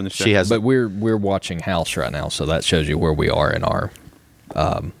very are. far in the show. She has. But we're watching House right now, so that shows you where we are in our,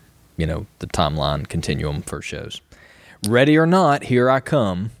 the timeline continuum for shows. Ready or not, here I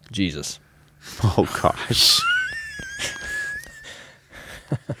come, Jesus. Oh, gosh.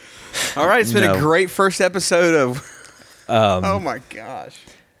 All right, it's been No. a great first episode of. Oh my gosh!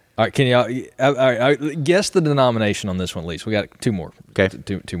 All right, can y'all guess the denomination on this one at least? We got two more. Okay.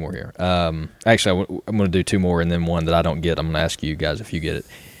 Two more here. Actually, I'm going to do two more, and then one that I don't get. I'm going to ask you guys if you get it.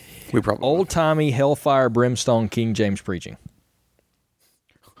 We probably Old-timey hellfire, brimstone, King James preaching.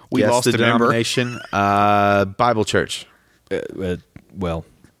 we Guess lost the a member. denomination. Bible Church. Well,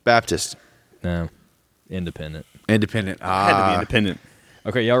 Baptist. no. Independent. Independent. Had to be independent.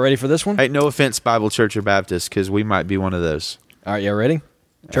 Okay, y'all ready for this one? Hey, no offense, Bible Church or Baptist, because we might be one of those. All right, y'all ready?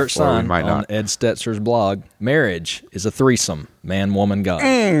 Church Or we sign might on not. Ed Stetzer's blog. Marriage is a threesome. Man, woman, God.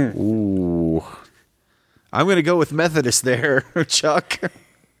 Ooh. I'm going to go with Methodist there, Chuck.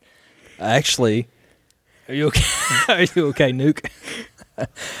 Actually, are you okay? Are you okay, Nuke?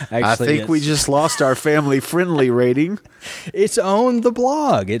 Actually, I think we just lost our family-friendly rating. It's on the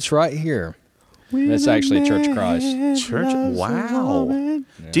blog. It's right here. That's actually Church of Christ. Church? Wow.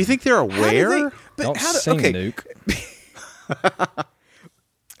 Do you think they're aware? Don't sing, Nuke.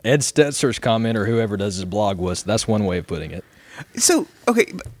 Ed Stetzer's comment, or whoever does his blog, that's one way of putting it. So, okay,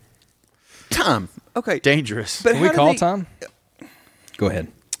 Tom. Okay, Dangerous. But Can we call Tom? Go ahead.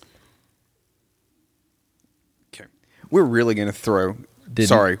 Okay, we're really going to throw.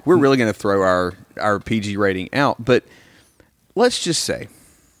 We're really going to throw our PG rating out. But let's just say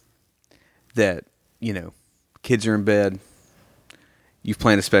that kids are in bed. You've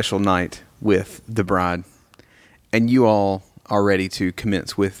planned a special night with the bride, and you all are ready to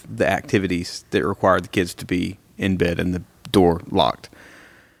commence with the activities that require the kids to be in bed and the door locked.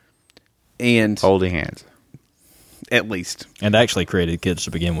 And holding hands. At least. And actually created kids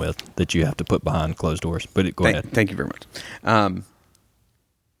to begin with that you have to put behind closed doors. But go ahead. Thank you very much.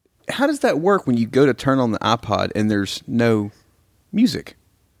 How does that work when you go to turn on the iPod and there's no music?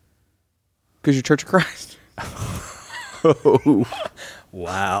 Because you're Church of Christ. Oh.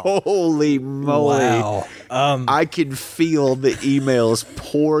 Wow. Holy moly. Wow. I can feel the emails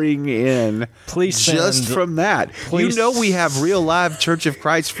pouring in just from that. We have real live Church of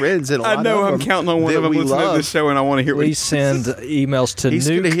Christ friends. And I know I'm counting on one of them listening to this show, and I want to hear what Please send emails to He's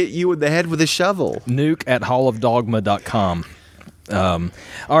going to hit you in the head with a shovel. nuke@hallofdogma.com.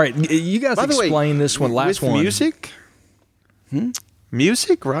 All right. You guys explain this one last one. Music?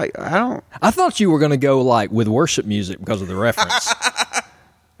 Music, right? I thought you were going to go with worship music because of the reference.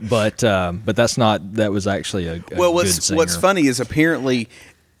 But that's not. That was actually a good singer. What's funny is apparently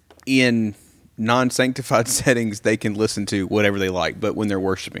in non-sanctified settings they can listen to whatever they like, but when they're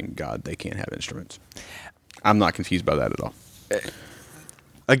worshiping God, they can't have instruments. I'm not confused by that at all.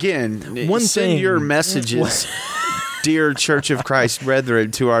 Again, send your messages, dear Church of Christ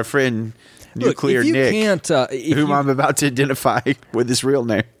brethren, to our friend Nuclear Nick, whom I'm about to identify with his real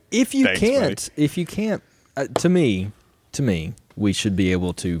name. If you can't, to me, we should be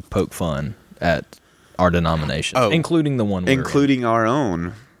able to poke fun at our denomination, including the one including our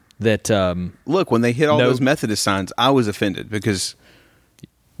own. That look, when they hit all those Methodist signs, I was offended because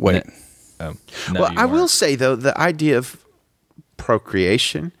I will say though, the idea of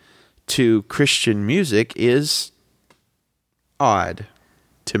procreation to Christian music is odd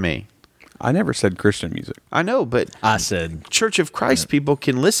to me. I never said Christian music. I know, but I said Church of Christ people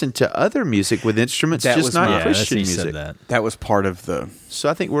can listen to other music with instruments, just not Christian music. That was part of the... So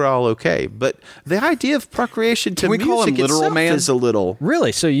I think we're all okay. But the idea of procreation to music call him literal man? Is a little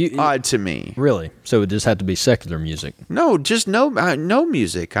really odd to me. Really? So it just had to be secular music? No, just no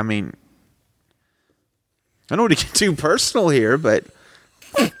music. I mean, I don't want to get too personal here, but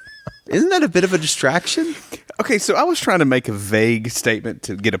isn't that a bit of a distraction? Okay, so I was trying to make a vague statement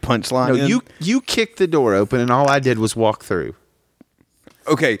to get a punchline. No, you kicked the door open, and all I did was walk through.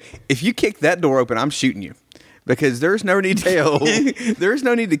 Okay, if you kick that door open, I'm shooting you because there's no need to. There's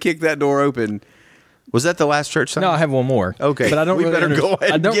no need to kick that door open. Was that the last church sign? No, I have one more. Okay, but I don't go ahead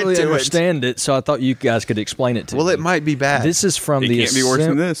I don't and really get to understand it, so I thought you guys could explain it to me. Well, it might be bad. This is from the can't be worse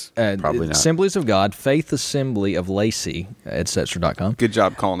than this. Probably not. Assemblies of God, Faith Assembly of Lacey, etc.com. Good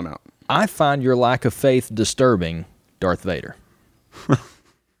job calling them out. I find your lack of faith disturbing, Darth Vader.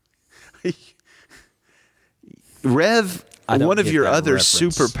 Rev, one of your other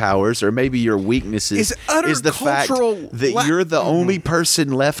superpowers, or maybe your weaknesses, is the fact that you're the only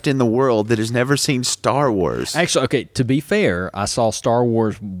person left in the world that has never seen Star Wars. Actually, okay, to be fair, I saw Star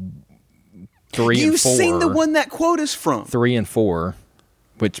Wars 3 and 4. You've seen the one that quote is from. 3 and 4,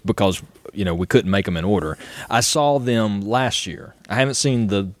 because we couldn't make them in order. I saw them last year. I haven't seen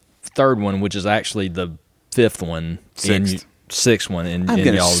the third one, which is actually the fifth one, sixth one. I'm going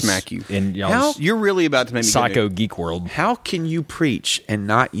to smack you. You're really about to make me Psycho Geek World. How can you preach and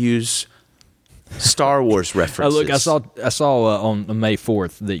not use Star Wars references? Look, I saw on May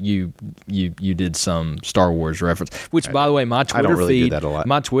 4th that you did some Star Wars reference. Which, by the way, my Twitter I don't really feed, do that a lot.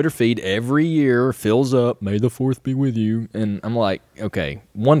 My Twitter feed every year fills up. May the 4th be with you, and I'm like, okay,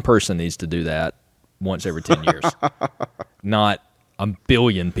 one person needs to do that once every 10 years, not a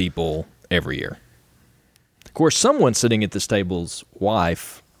billion people every year. Of course, someone sitting at this table's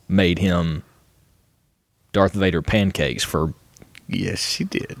wife made him Darth Vader pancakes for... Yes, she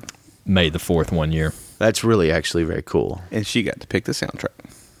did. May the 4th one year. That's really actually very cool. And she got to pick the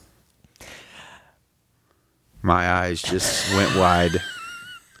soundtrack. My eyes just went wide.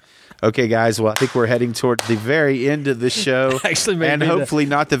 Okay, guys, well, I think we're heading towards the very end of the show. And hopefully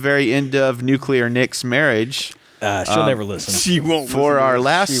not the very end of Nuclear Nick's marriage. She'll never listen. She won't. For our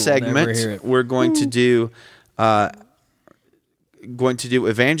last segment, we're going to do going to do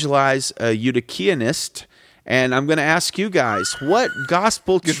evangelize a Eutychianist. And I'm going to ask you guys, what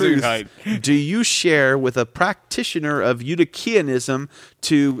gospel truth do you share with a practitioner of Eutychianism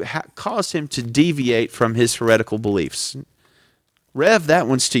to cause him to deviate from his heretical beliefs? Rev, that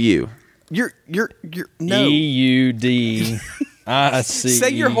one's to you. You're no. EUD. I see. Say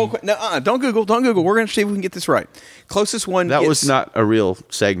your whole. No, don't Google. We're going to see if we can get this right. Closest one. That was not a real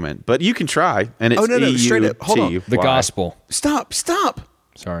segment, but you can try. And it's no, straight up. Hold on. The gospel. Stop.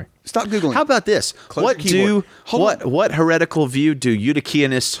 Sorry. Stop Googling. How about this? What heretical view do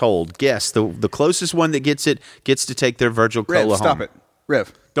Eutychianists hold? Guess. The closest one that gets it gets to take their Virgil Cola home. Stop it.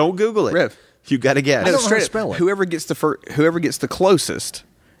 Rev. Don't Google it. Rev. You got to guess. I don't know how to spell it. Whoever gets the closest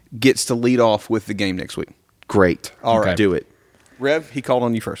gets to lead off with the game next week. Great. All right. Do it. Rev, he called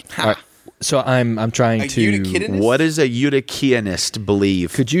on you first. All right. So I'm trying to. Eutychianist? What does a Eutychianist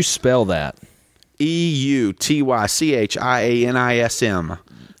believe? Could you spell that? EUTYCHIANISM.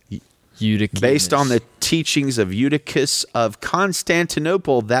 Eutychianist. Based on the teachings of Eutychus of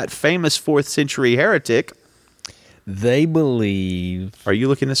Constantinople, that famous 4th century heretic. They believe. Are you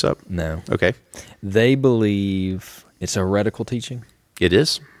looking this up? No. Okay. They believe it's a heretical teaching It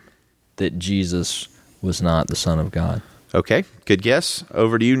is. that Jesus was not the Son of God. Okay. Good guess.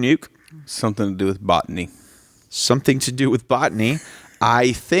 Over to you, Nuke. Something to do with botany. Something to do with botany.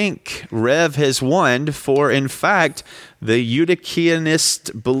 I think Rev has won, for in fact, the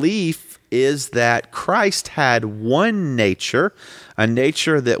Eutychianist belief is that Christ had one nature, a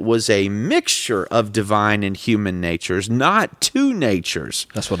nature that was a mixture of divine and human natures, not two natures.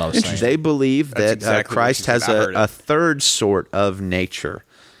 That's what I was saying. They believe that exactly Christ what you has said. a third sort of nature.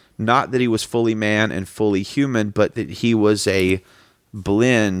 Not that he was fully man and fully human, but that he was a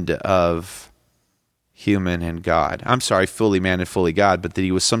blend of human and God. I'm sorry, fully man and fully God, but that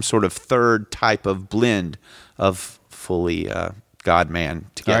he was some sort of third type of blend of fully God-man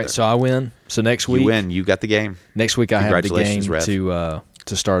together. All right, so I win. So next week, You win. You got the game. Next week, I have the game Congratulations, Rev.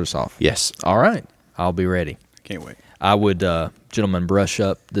 to start us off. Yes. All right, I'll be ready. Can't wait. I would, gentlemen, brush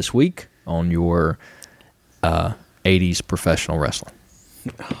up this week on your 80s professional wrestling.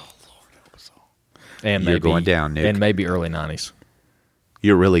 Oh, Lord, help us all. And You're maybe, going down, Nick. And maybe early 90s.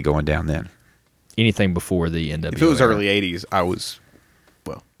 You're really going down then. Anything before the NWO. If it was era. early 80s, I was,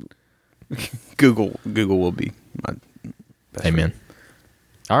 well, Google will be my best Amen.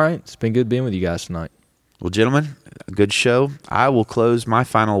 All right, it's been good being with you guys tonight. Well, gentlemen, a good show. I will close my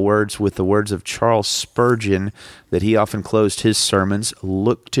final words with the words of Charles Spurgeon that he often closed his sermons.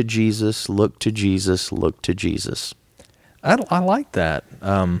 Look to Jesus, look to Jesus, look to Jesus. I like that.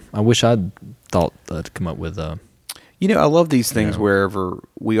 I wish I'd thought to come up with a... You know, I love these things wherever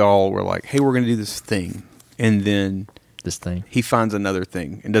we all were like, hey, we're going to do this thing. And then this thing. he finds another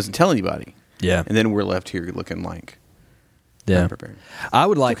thing and doesn't tell anybody. Yeah. And then we're left here looking like Yeah. unprepared. I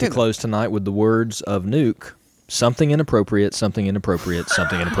would like Okay, to close tonight with the words of Nuke. Something inappropriate, something inappropriate,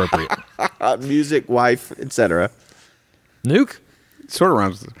 something inappropriate. Music, wife, etc. Nuke? It sort of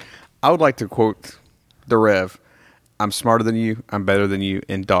rhymes. I would like to quote the Rev. I'm smarter than you, I'm better than you,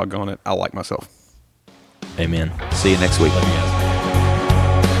 and doggone it, I like myself. Amen. See you next week. Love you guys.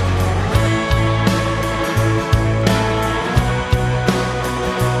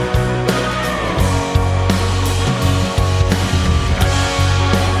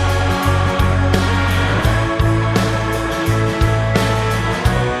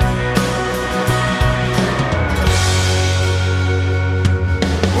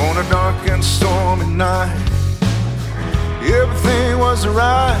 On a dark and stormy night, everything was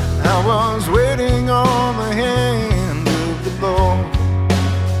right. I was waiting on the hand of the Lord.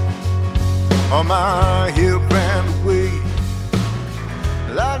 On my hip and away,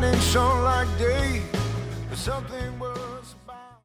 lightning shone like day, but something was